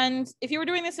 And if you were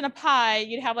doing this in a pie,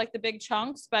 you'd have like the big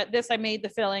chunks, but this I made the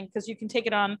filling because you can take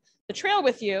it on the trail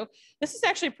with you. This is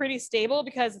actually pretty stable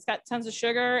because it's got tons of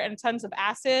sugar and tons of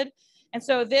acid. And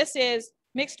so this is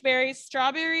mixed berries,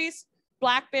 strawberries,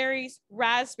 blackberries,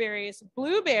 raspberries,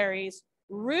 blueberries,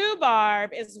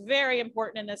 rhubarb is very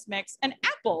important in this mix, and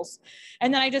apples.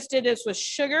 And then I just did this with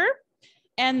sugar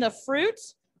and the fruit,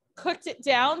 cooked it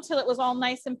down till it was all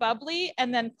nice and bubbly,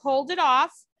 and then pulled it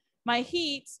off my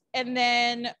heat. And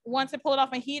then once I pull it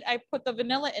off my heat, I put the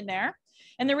vanilla in there.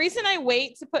 And the reason I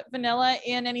wait to put vanilla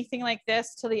in anything like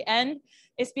this till the end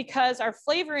is because our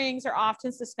flavorings are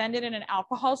often suspended in an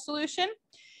alcohol solution,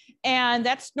 and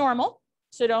that's normal.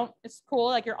 So don't, it's cool,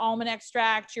 like your almond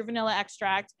extract, your vanilla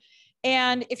extract.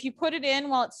 And if you put it in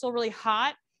while it's still really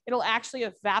hot, it'll actually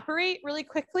evaporate really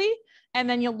quickly, and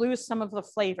then you'll lose some of the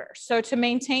flavor. So to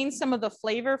maintain some of the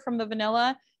flavor from the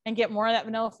vanilla and get more of that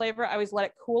vanilla flavor, I always let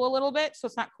it cool a little bit so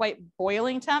it's not quite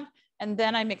boiling temp, and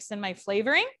then I mix in my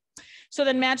flavoring. So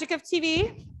then magic of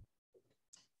TV,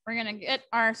 we're gonna get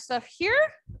our stuff here.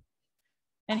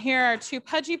 And here are 2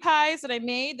 pudgy pies that I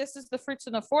made. This is the fruits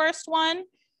in the forest one.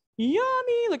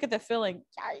 Yummy, look at the filling.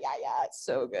 Yeah, it's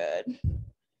so good.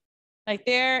 Right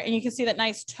there, and you can see that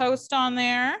nice toast on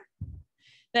there.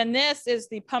 Then this is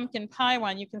the pumpkin pie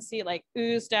one. You can see it like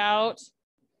oozed out.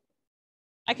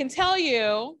 I can tell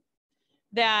you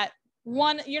that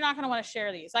one, you're not going to want to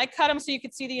share these. I cut them so you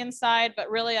could see the inside, but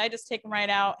really I just take them right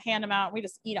out, hand them out. We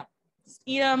just eat them. Just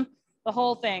eat them, the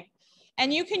whole thing.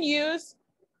 And you can use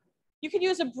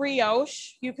a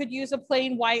brioche. You could use a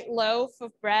plain white loaf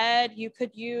of bread. You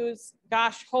could use,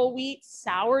 gosh, whole wheat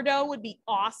sourdough would be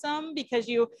awesome because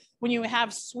when you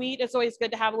have sweet, it's always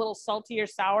good to have a little salty or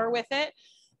sour with it.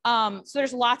 So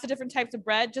there's lots of different types of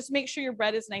bread. Just make sure your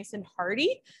bread is nice and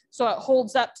hearty so it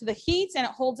holds up to the heat and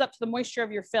it holds up to the moisture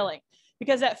of your filling,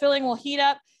 because that filling will heat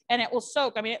up and it will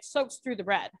soak. I mean, it soaks through the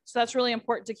bread. So that's really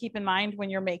important to keep in mind when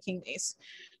you're making these.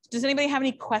 Does anybody have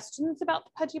any questions about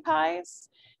the pudgy pies?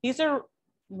 These are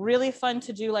really fun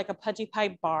to do like a pudgy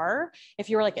pie bar. If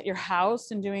you were like at your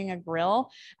house and doing a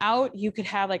grill out, you could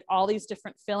have like all these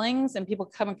different fillings and people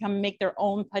come make their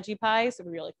own pudgy pies.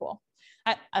 It'd be really cool.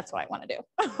 That's what I want to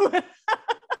do.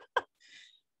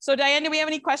 So Diane, do we have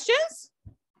any questions?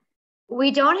 We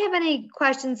don't have any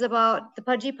questions about the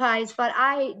pudgy pies, but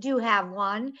I do have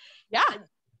one. Yeah.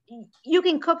 You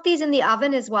can cook these in the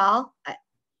oven as well.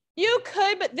 You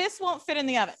could, but this won't fit in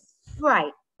the oven.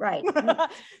 Right.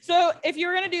 So if you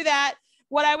were going to do that,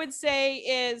 what I would say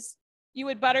is you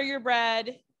would butter your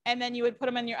bread and then you would put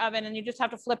them in your oven and you just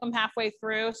have to flip them halfway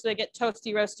through so they get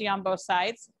toasty, roasty on both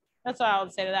sides. That's what I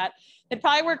would say to that. It'd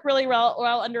probably work really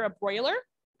well under a broiler,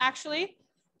 actually,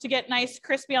 to get nice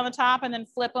crispy on the top and then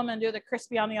flip them and do the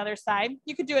crispy on the other side.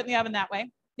 You could do it in the oven that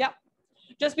way. Yep.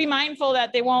 Just be mindful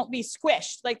that they won't be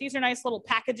squished. Like these are nice little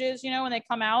packages, you know, when they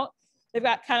come out, they've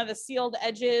got kind of the sealed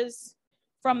edges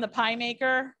from the pie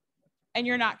maker, and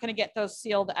you're not going to get those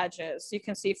sealed edges. You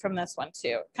can see from this one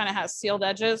too, it kind of has sealed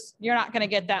edges. You're not going to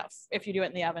get that if you do it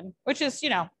in the oven, which is, you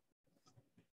know,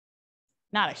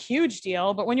 not a huge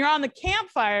deal, but when you're on the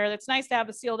campfire, that's nice to have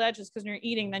the sealed edges because when you're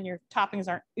eating, then your toppings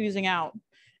aren't oozing out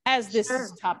as this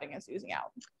topping is oozing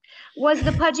out. Was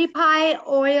the pudgy pie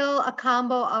oil a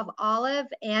combo of olive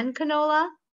and canola?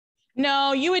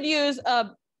 No, you would use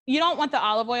you don't want the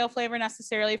olive oil flavor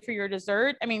necessarily for your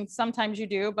dessert. I mean, sometimes you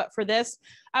do, but for this,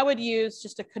 I would use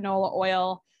just a canola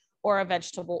oil or a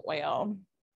vegetable oil.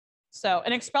 So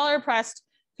an expeller pressed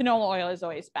canola oil is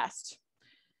always best.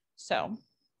 So,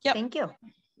 yep. Thank you.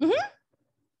 Mm-hmm.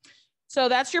 So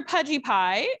that's your pudgy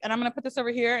pie. And I'm going to put this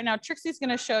over here. And now Trixie's going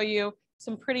to show you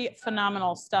some pretty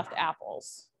phenomenal stuffed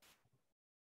apples.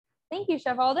 Thank you,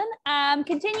 Chef Alden.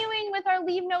 Continuing with our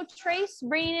leave no trace,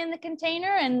 bringing in the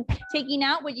container and taking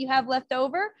out what you have left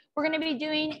over, we're going to be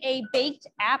doing a baked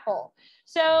apple.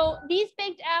 So these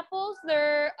baked apples,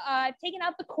 they're taking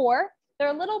out the core.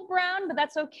 They're a little brown, but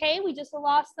that's okay. We just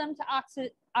lost them to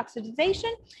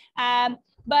oxidization.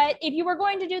 But if you were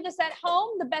going to do this at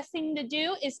home, the best thing to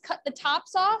do is cut the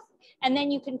tops off, and then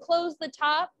you can close the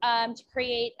top to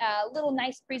create a little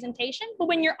nice presentation. But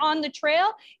when you're on the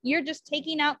trail, you're just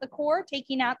taking out the core,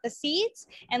 taking out the seeds,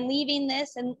 and leaving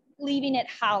this and leaving it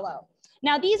hollow.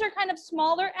 Now, these are kind of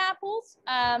smaller apples,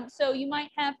 so you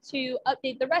might have to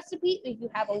update the recipe if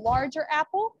you have a larger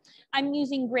apple. I'm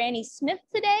using Granny Smith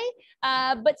today,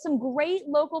 but some great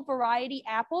local variety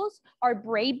apples are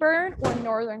Braeburn or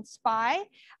Northern Spy.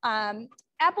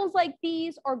 Apples like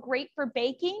these are great for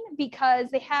baking because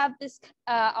they have this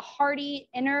a hearty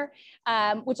inner,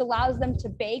 which allows them to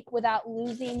bake without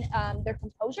losing their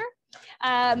composure.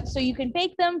 So you can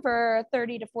bake them for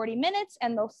 30 to 40 minutes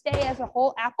and they'll stay as a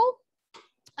whole apple.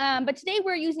 But today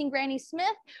we're using Granny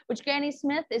Smith, which Granny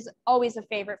Smith is always a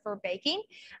favorite for baking.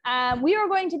 We are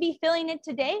going to be filling it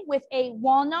today with a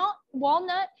walnut,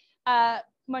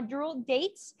 maduro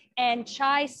dates, and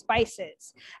chai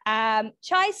spices.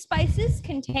 Chai spices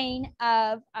contain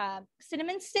of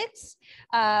cinnamon sticks,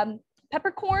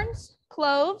 peppercorns,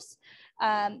 cloves,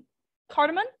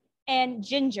 cardamom, and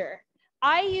ginger.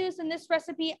 In this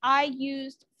recipe, I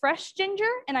used fresh ginger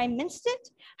and I minced it.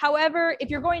 However,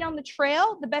 if you're going on the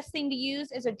trail, the best thing to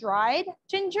use is a dried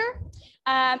ginger.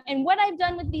 And what I've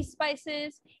done with these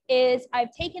spices is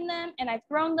I've taken them and I've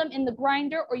thrown them in the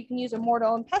grinder, or you can use a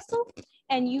mortar and pestle,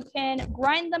 and you can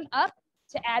grind them up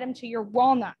to add them to your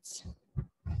walnuts.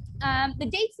 The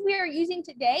dates we are using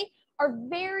today are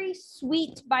very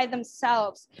sweet by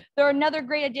themselves. They're another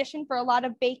great addition for a lot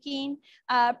of baking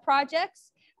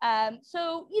projects.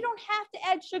 So you don't have to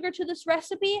add sugar to this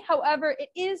recipe. However, it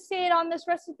is said on this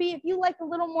recipe, if you like a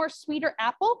little more sweeter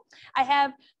apple, I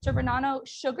have Turbinano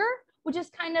sugar, which is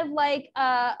kind of like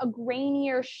a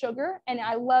grainier sugar. And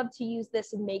I love to use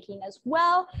this in making as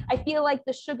well. I feel like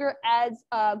the sugar adds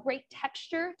a great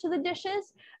texture to the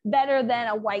dishes, better than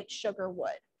a white sugar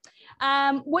would.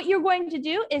 What you're going to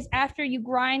do is after you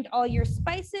grind all your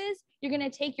spices, you're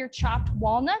going to take your chopped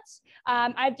walnuts.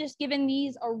 I've just given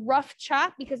these a rough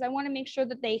chop because I want to make sure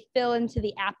that they fill into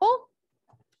the apple.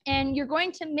 And you're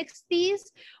going to mix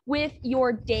these with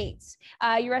your dates.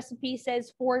 Your recipe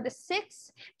says 4 to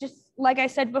 6. Just like I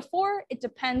said before, it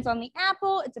depends on the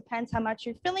apple. It depends how much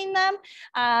you're filling them.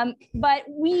 But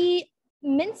we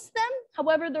mince them.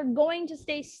 However, they're going to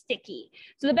stay sticky.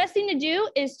 So the best thing to do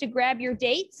is to grab your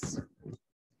dates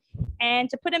and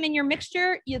to put them in your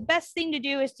mixture. The best thing to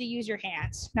do is to use your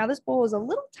hands. Now this bowl is a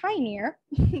little tinier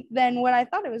than what I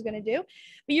thought it was going to do,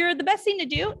 but the best thing to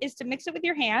do is to mix it with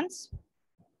your hands.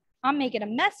 I'm making a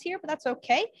mess here, but that's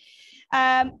okay.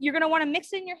 You're going to want to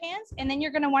mix it in your hands, and then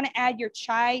you're going to want to add your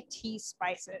chai tea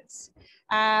spices.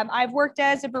 I've worked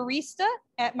as a barista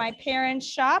at my parents'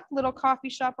 shop, little coffee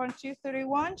shop on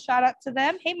 231. Shout out to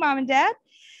them. Hey, Mom and Dad.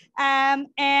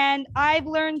 And I've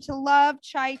learned to love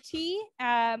chai tea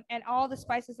and all the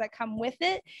spices that come with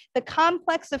it. The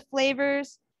complex of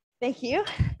flavors, thank you.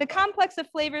 The complex of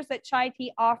flavors that chai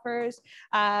tea offers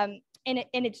in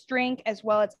its drink as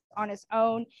well as on its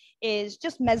own is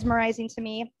just mesmerizing to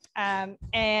me.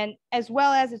 And as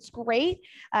well as it's great,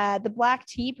 the black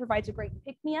tea provides a great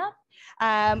pick-me-up.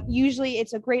 Usually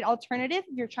it's a great alternative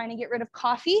if you're trying to get rid of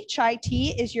coffee. Chai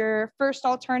tea is your first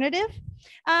alternative.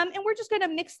 And we're just going to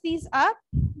mix these up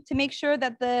to make sure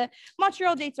that the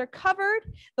mozzarella dates are covered,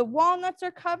 the walnuts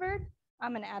are covered.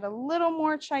 I'm going to add a little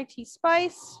more chai tea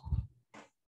spice.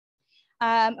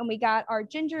 And we got our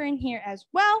ginger in here as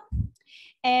well.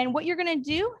 And what you're going to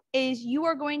do is you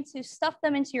are going to stuff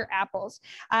them into your apples.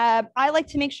 I like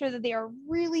to make sure that they are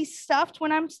really stuffed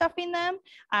when I'm stuffing them.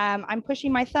 I'm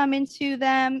pushing my thumb into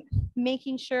them,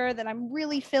 making sure that I'm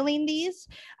really filling these.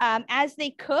 As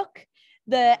they cook,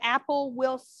 the apple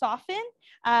will soften.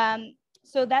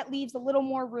 So that leaves a little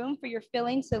more room for your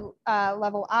filling to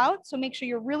level out. So make sure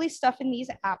you're really stuffing these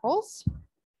apples.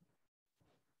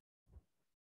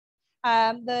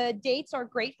 The dates are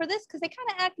great for this because they kind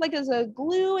of act like as a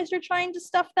glue as you're trying to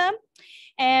stuff them.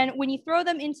 And when you throw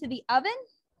them into the oven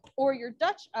or your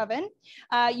Dutch oven,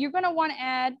 you're going to want to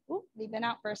add, leave it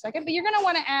out for a second, but you're going to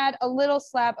want to add a little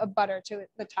slab of butter to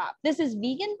the top. This is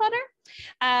vegan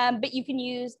butter, but you can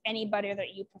use any butter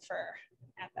that you prefer.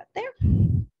 Add that there.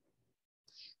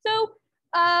 So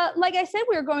like I said,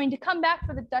 we're going to come back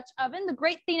for the Dutch oven. The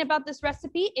great thing about this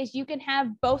recipe is you can have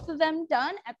both of them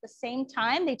done at the same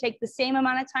time. They take the same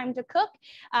amount of time to cook,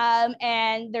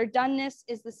 and their doneness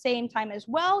is the same time as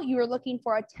well. You are looking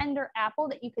for a tender apple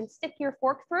that you can stick your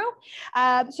fork through.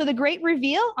 So the great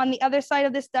reveal on the other side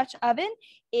of this Dutch oven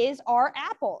is our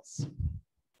apples.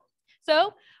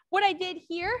 So what I did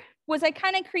here was I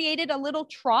kind of created a little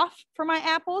trough for my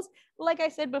apples. Like I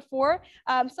said before,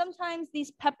 sometimes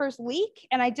these peppers leak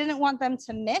and I didn't want them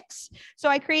to mix. So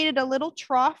I created a little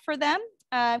trough for them,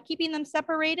 keeping them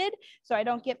separated so I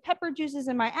don't get pepper juices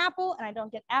in my apple and I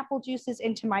don't get apple juices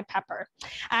into my pepper.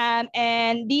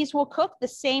 And these will cook the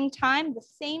same time, the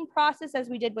same process as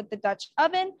we did with the Dutch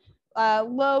oven,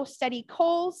 low steady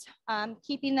coals,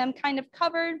 keeping them kind of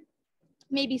covered,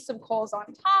 maybe some coals on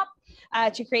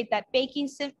top to create that baking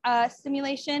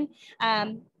stimulation.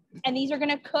 And these are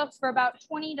gonna cook for about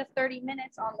 20 to 30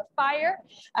 minutes on the fire.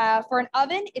 For an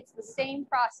oven, it's the same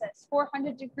process,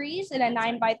 400 degrees in a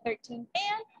 9x13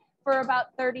 pan for about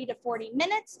 30 to 40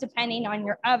 minutes, depending on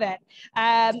your oven.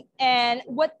 And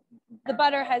what the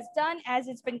butter has done as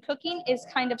it's been cooking is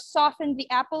kind of softened the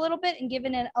apple a little bit and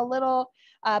given it a little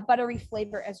buttery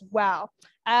flavor as well.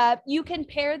 You can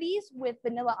pair these with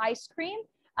vanilla ice cream.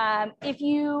 If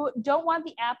you don't want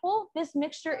the apple, this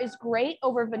mixture is great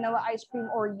over vanilla ice cream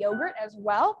or yogurt as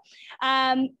well.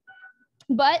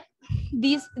 But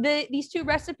these two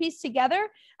recipes together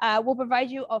will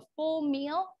provide you a full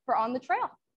meal for on the trail.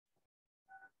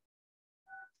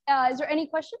 Is there any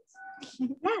questions?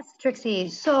 Yes, Trixie.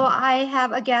 So I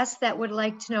have a guest that would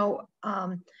like to know,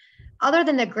 other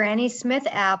than the Granny Smith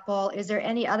apple, is there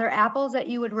any other apples that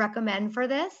you would recommend for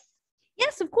this?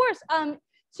 Yes, of course.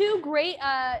 Two great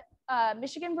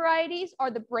Michigan varieties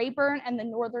are the Brayburn and the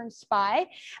Northern Spy.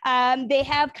 They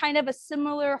have kind of a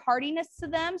similar hardiness to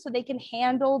them, so they can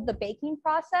handle the baking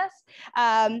process.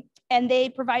 And they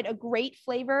provide a great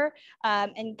flavor,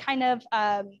 and kind of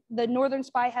the Northern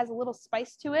Spy has a little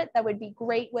spice to it that would be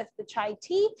great with the chai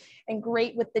tea and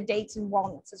great with the dates and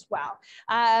walnuts as well.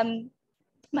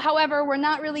 However, we're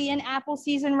not really in apple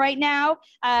season right now.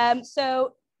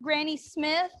 So Granny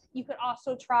Smith, you could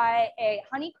also try a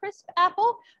Honeycrisp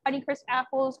apple. Honeycrisp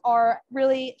apples are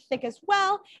really thick as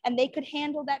well, and they could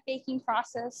handle that baking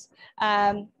process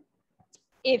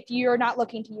if you're not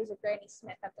looking to use a Granny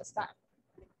Smith at this time.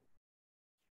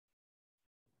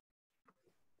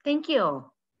 Thank you.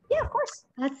 Yeah, of course.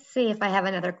 Let's see if I have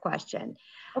another question.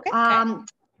 Okay.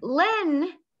 Lynn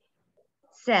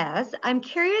says, I'm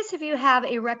curious if you have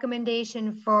a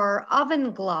recommendation for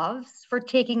oven gloves for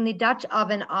taking the Dutch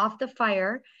oven off the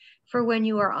fire for when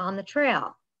you are on the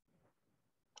trail.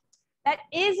 That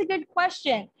is a good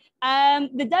question.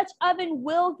 The Dutch oven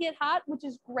will get hot, which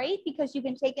is great because you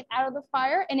can take it out of the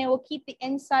fire and it will keep the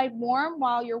inside warm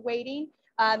while you're waiting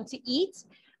to eat.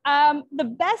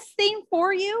 The best thing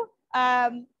for you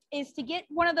is to get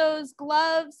one of those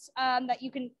gloves that you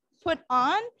can put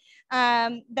on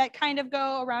that kind of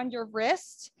go around your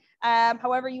wrist.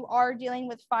 However, you are dealing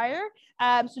with fire.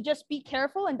 So just be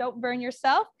careful and don't burn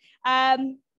yourself.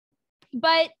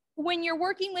 But when you're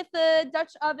working with the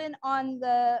Dutch oven on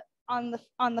the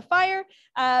fire,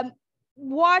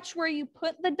 watch where you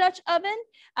put the Dutch oven.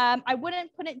 I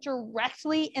wouldn't put it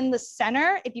directly in the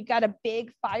center if you've got a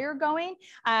big fire going.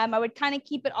 I would kind of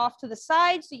keep it off to the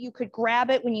side so you could grab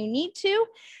it when you need to.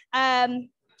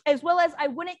 As well as I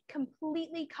wouldn't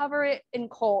completely cover it in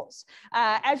coals.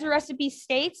 As the recipe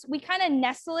states, we kind of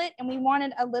nestle it and we want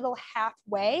it a little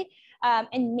halfway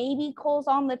and maybe coals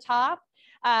on the top.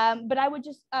 But I would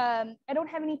just, I don't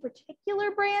have any particular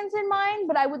brands in mind,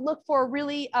 but I would look for a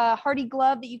really hardy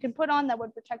glove that you can put on that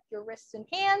would protect your wrists and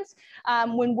hands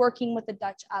when working with the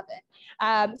Dutch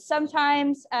oven.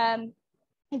 Sometimes,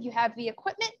 if you have the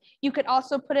equipment, you could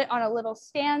also put it on a little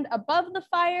stand above the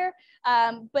fire.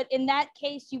 But in that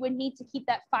case, you would need to keep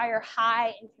that fire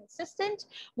high and consistent.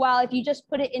 While if you just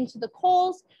put it into the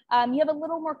coals, you have a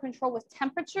little more control with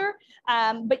temperature,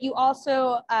 but you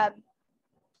also,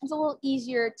 it's a little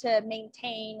easier to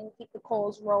maintain and keep the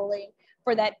coals rolling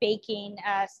for that baking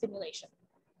stimulation.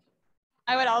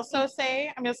 I would also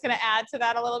say, I'm just gonna add to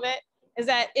that a little bit, is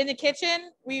that in the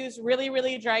kitchen, we use really,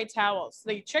 really dry towels.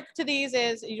 The trick to these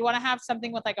is you wanna have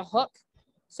something with like a hook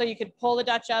so you could pull the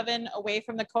Dutch oven away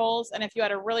from the coals. And if you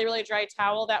had a really, really dry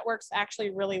towel, that works actually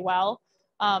really well.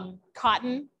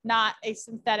 Cotton, not a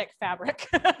synthetic fabric.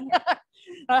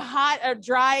 A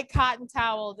dry cotton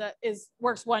towel that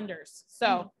works wonders.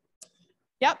 So,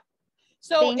 yep.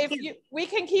 So we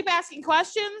can keep asking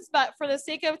questions, but for the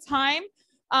sake of time,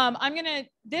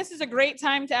 this is a great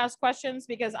time to ask questions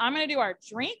because I'm gonna do our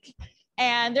drink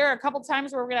And there are a couple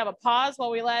times where we're gonna have a pause while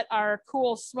we let our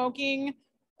cool smoking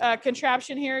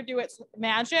contraption here do its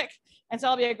magic. And so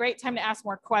it'll be a great time to ask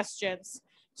more questions.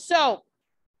 So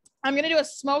I'm gonna do a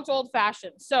smoked old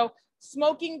fashioned. So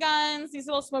smoking guns, these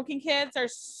little smoking kits are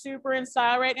super in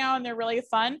style right now and they're really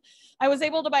fun. I was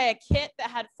able to buy a kit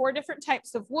that had 4 different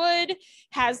types of wood,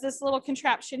 has this little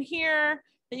contraption here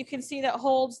that you can see that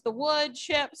holds the wood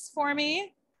chips for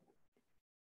me,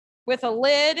 with a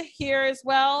lid here as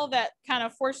well that kind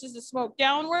of forces the smoke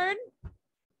downward,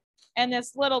 and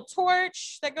this little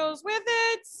torch that goes with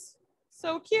it.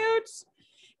 So cute.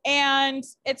 And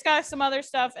it's got some other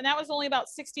stuff, and that was only about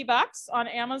 60 bucks on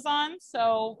Amazon.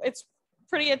 So it's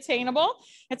pretty attainable.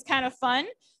 It's kind of fun.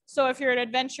 So if you're an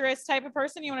adventurous type of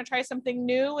person, you want to try something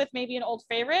new with maybe an old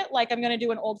favorite, like I'm going to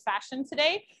do an old fashioned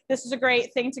today. This is a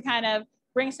great thing to kind of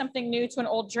bring something new to an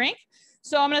old drink.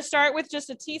 So I'm going to start with just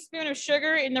a teaspoon of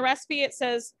sugar. In the recipe, it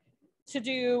says to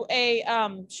do a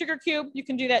sugar cube. You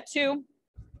can do that too.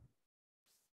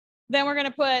 Then we're going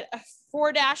to put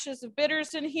 4 dashes of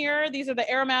bitters in here. These are the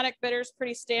aromatic bitters,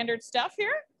 pretty standard stuff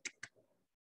here.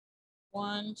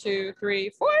 1, 2, 3,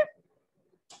 4.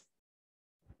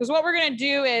 Because what we're going to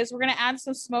do is we're going to add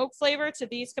some smoke flavor to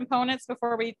these components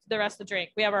before we do the rest of the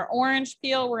drink. We have our orange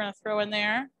peel we're going to throw in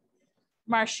there.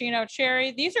 Maraschino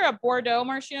cherry. These are a Bordeaux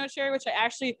maraschino cherry, which I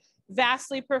actually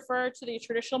vastly prefer to the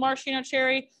traditional maraschino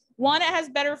cherry. 1, it has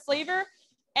better flavor.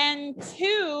 And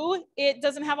 2, it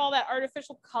doesn't have all that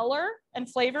artificial color and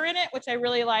flavor in it, which I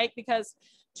really like because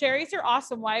cherries are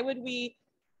awesome. Why would we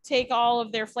take all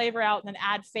of their flavor out and then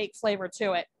add fake flavor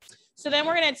to it? So then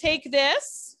we're going to take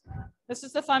this. This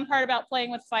is the fun part about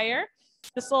playing with fire.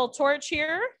 This little torch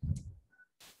here.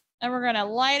 And we're going to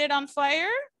light it on fire.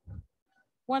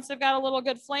 Once I've got a little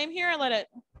good flame here, let it,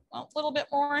 well, a little bit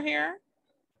more here.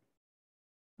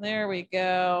 There we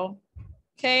go.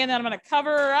 Okay, and then I'm going to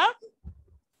cover her up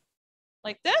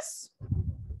like this.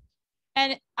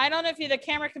 And I don't know if the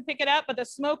camera can pick it up, but the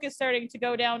smoke is starting to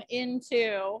go down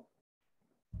into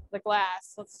the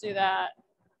glass. Let's do that.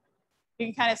 You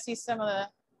can kind of see some of the,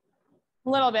 a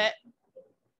little bit.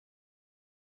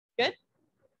 Good.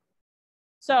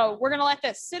 So we're gonna let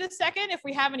this sit a second. If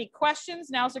we have any questions,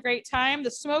 now's a great time.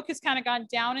 The smoke has kind of gone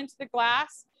down into the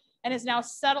glass and is now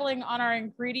settling on our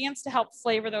ingredients to help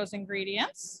flavor those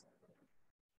ingredients.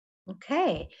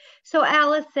 Okay, so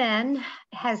Allison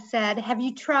has said, have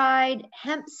you tried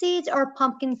hemp seeds or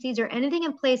pumpkin seeds or anything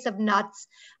in place of nuts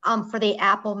for the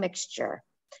apple mixture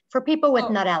for people with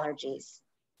nut allergies?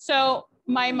 So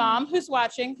my mom, who's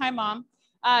watching, hi mom,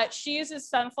 she uses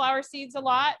sunflower seeds a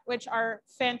lot, which are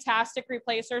fantastic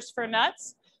replacers for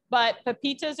nuts, but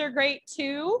pepitas are great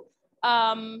too.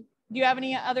 Do you have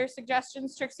any other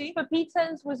suggestions, Trixie?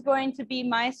 Pepitas was going to be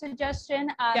my suggestion.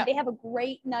 They have a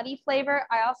great nutty flavor.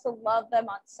 I also love them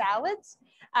on salads.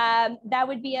 That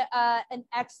would be an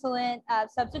excellent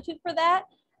substitute for that.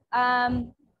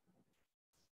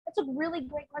 That's a really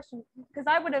great question because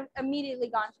I would have immediately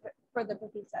gone for the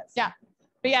pepitas. Yeah,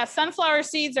 but yeah, sunflower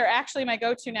seeds are actually my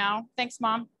go-to now. Thanks,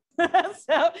 Mom.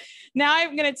 So now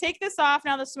I'm gonna take this off.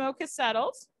 Now the smoke has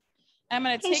settled. I'm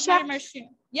gonna take my machine.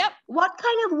 Yep. What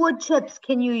kind of wood chips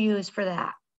can you use for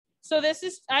that? So this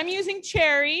is, I'm using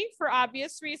cherry for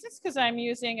obvious reasons because I'm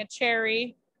using a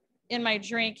cherry in my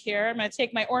drink here. I'm gonna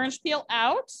take my orange peel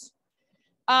out.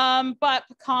 But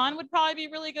pecan would probably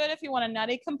be really good if you want a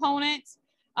nutty component.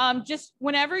 Just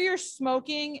whenever you're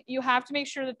smoking, you have to make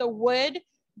sure that the wood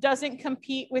doesn't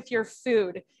compete with your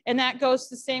food. And that goes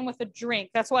the same with a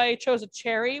drink. That's why I chose a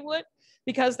cherry wood,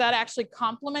 because that actually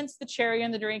complements the cherry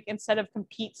in the drink instead of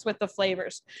competes with the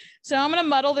flavors. So I'm gonna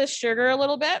muddle this sugar a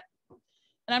little bit,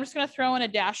 and I'm just gonna throw in a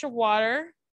dash of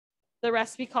water. The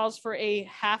recipe calls for a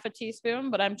half a teaspoon,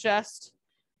 but I'm just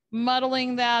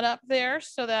muddling that up there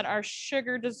so that our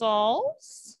sugar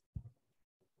dissolves.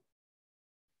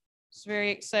 It's very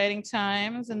exciting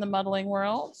times in the muddling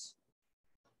world.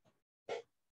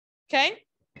 Okay,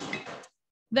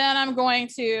 then I'm going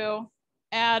to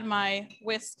add my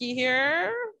whiskey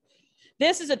here.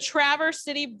 This is a Traverse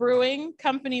City Brewing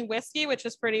Company whiskey, which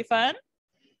is pretty fun.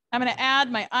 I'm gonna add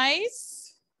my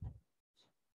ice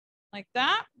like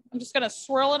that. I'm just gonna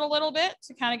swirl it a little bit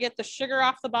to kind of get the sugar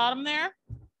off the bottom there.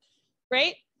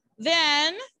 Great.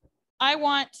 Then I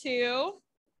want to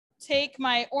take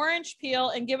my orange peel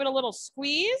and give it a little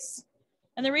squeeze.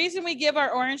 And the reason we give our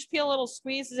orange peel a little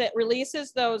squeeze is it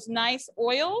releases those nice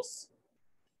oils.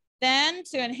 Then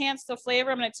to enhance the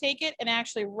flavor, I'm going to take it and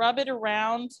actually rub it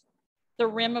around the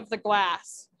rim of the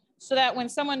glass so that when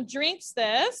someone drinks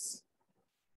this,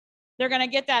 they're going to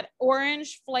get that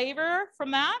orange flavor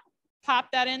from that.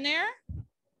 Pop that in there.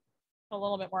 A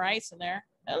little bit more ice in there.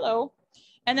 Hello.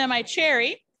 and then my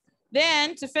cherry.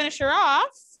 Then to finish her off,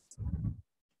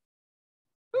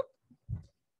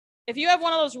 if you have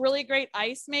one of those really great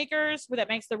ice makers that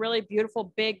makes the really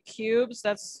beautiful big cubes,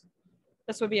 this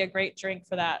would be a great drink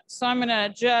for that. So I'm gonna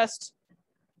just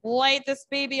light this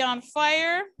baby on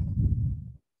fire.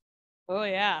 Oh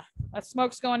yeah, that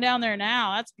smoke's going down there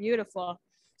now. That's beautiful.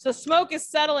 So smoke is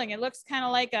settling. It looks kind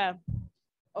of like a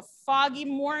foggy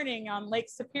morning on Lake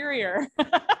Superior.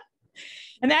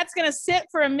 And that's gonna sit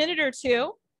for a minute or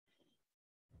two.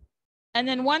 And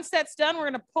then once that's done, we're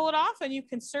gonna pull it off and you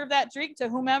can serve that drink to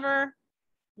whomever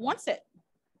wants it.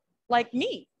 Like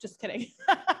me, just kidding.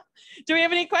 Do we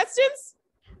have any questions?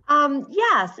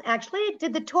 Yes, actually,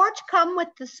 did the torch come with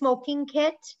the smoking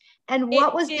kit? And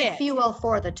what was the fuel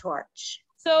for the torch?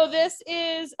 So this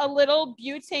is a little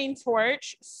butane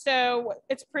torch. So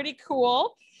it's pretty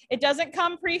cool. It doesn't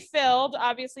come pre-filled.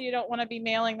 Obviously, you don't want to be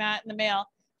mailing that in the mail,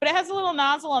 but it has a little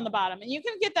nozzle on the bottom. And you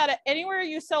can get that at anywhere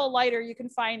you sell a lighter. You can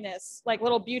find this, like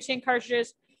little butane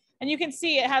cartridges. And you can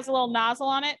see it has a little nozzle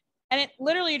on it. And it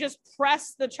literally, you just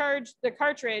press the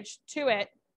cartridge to it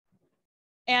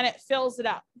and it fills it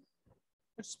up,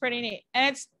 which is pretty neat.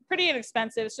 And it's pretty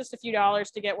inexpensive. It's just a few dollars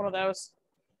to get one of those.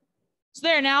 So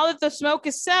there, now that the smoke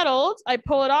is settled, I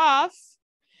pull it off.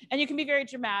 And you can be very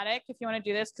dramatic if you want to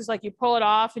do this, because like you pull it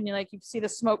off and you see the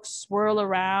smoke swirl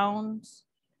around.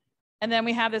 And then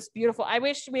we have this beautiful, I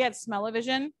wish we had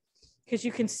smell-o-vision, because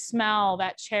you can smell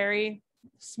that cherry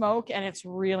smoke and it's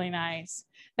really nice.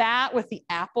 That with the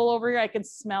apple over here, I can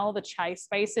smell the chai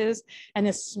spices and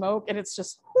the smoke, and it's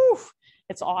just, whew,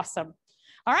 it's awesome.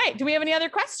 All right, do we have any other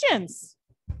questions?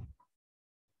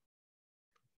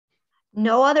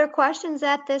 No other questions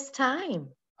at this time.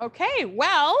 Okay,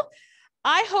 well,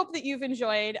 I hope that you've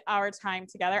enjoyed our time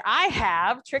together. I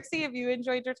have. Trixie, have you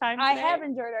enjoyed your time today? I have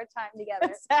enjoyed our time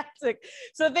together. Fantastic.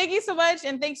 So thank you so much.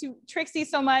 And thanks you, Trixie,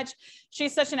 so much.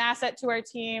 She's such an asset to our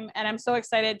team. And I'm so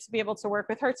excited to be able to work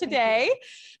with her today.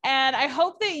 And I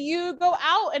hope that you go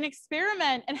out and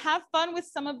experiment and have fun with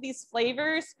some of these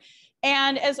flavors.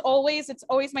 And as always, it's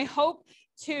always my hope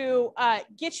to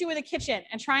get you in the kitchen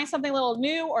and trying something a little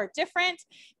new or different.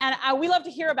 And we love to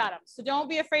hear about them. So don't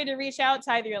be afraid to reach out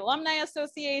to either your alumni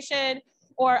association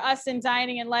or us in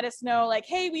dining and let us know, like,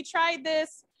 hey, we tried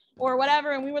this or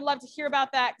whatever. And we would love to hear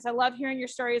about that, because I love hearing your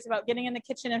stories about getting in the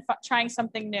kitchen and trying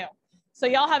something new. So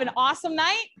y'all have an awesome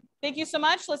night. Thank you so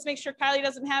much. Let's make sure Kylie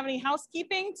doesn't have any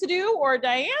housekeeping to do, or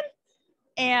Diane.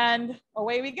 And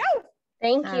away we go.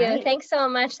 Thank you. Right. Thanks so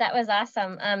much. That was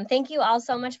awesome. Thank you all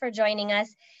so much for joining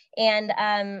us.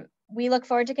 And we look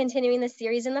forward to continuing the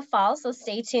series in the fall, so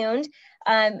stay tuned.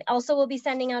 Also, we'll be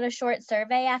sending out a short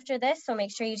survey after this, so make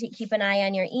sure you keep an eye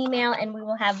on your email, and we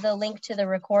will have the link to the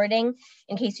recording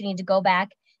in case you need to go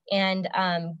back and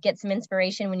get some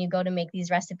inspiration when you go to make these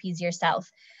recipes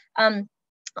yourself.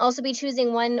 Also be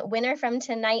choosing one winner from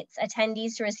tonight's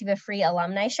attendees to receive a free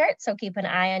alumni shirt, so keep an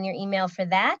eye on your email for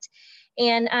that.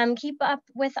 And keep up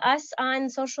with us on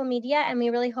social media, and we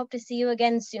really hope to see you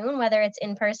again soon, whether it's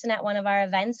in person at one of our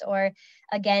events or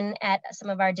again at some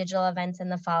of our digital events in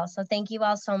the fall. So thank you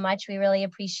all so much. We really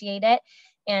appreciate it,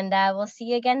 and we'll see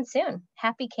you again soon.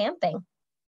 Happy camping.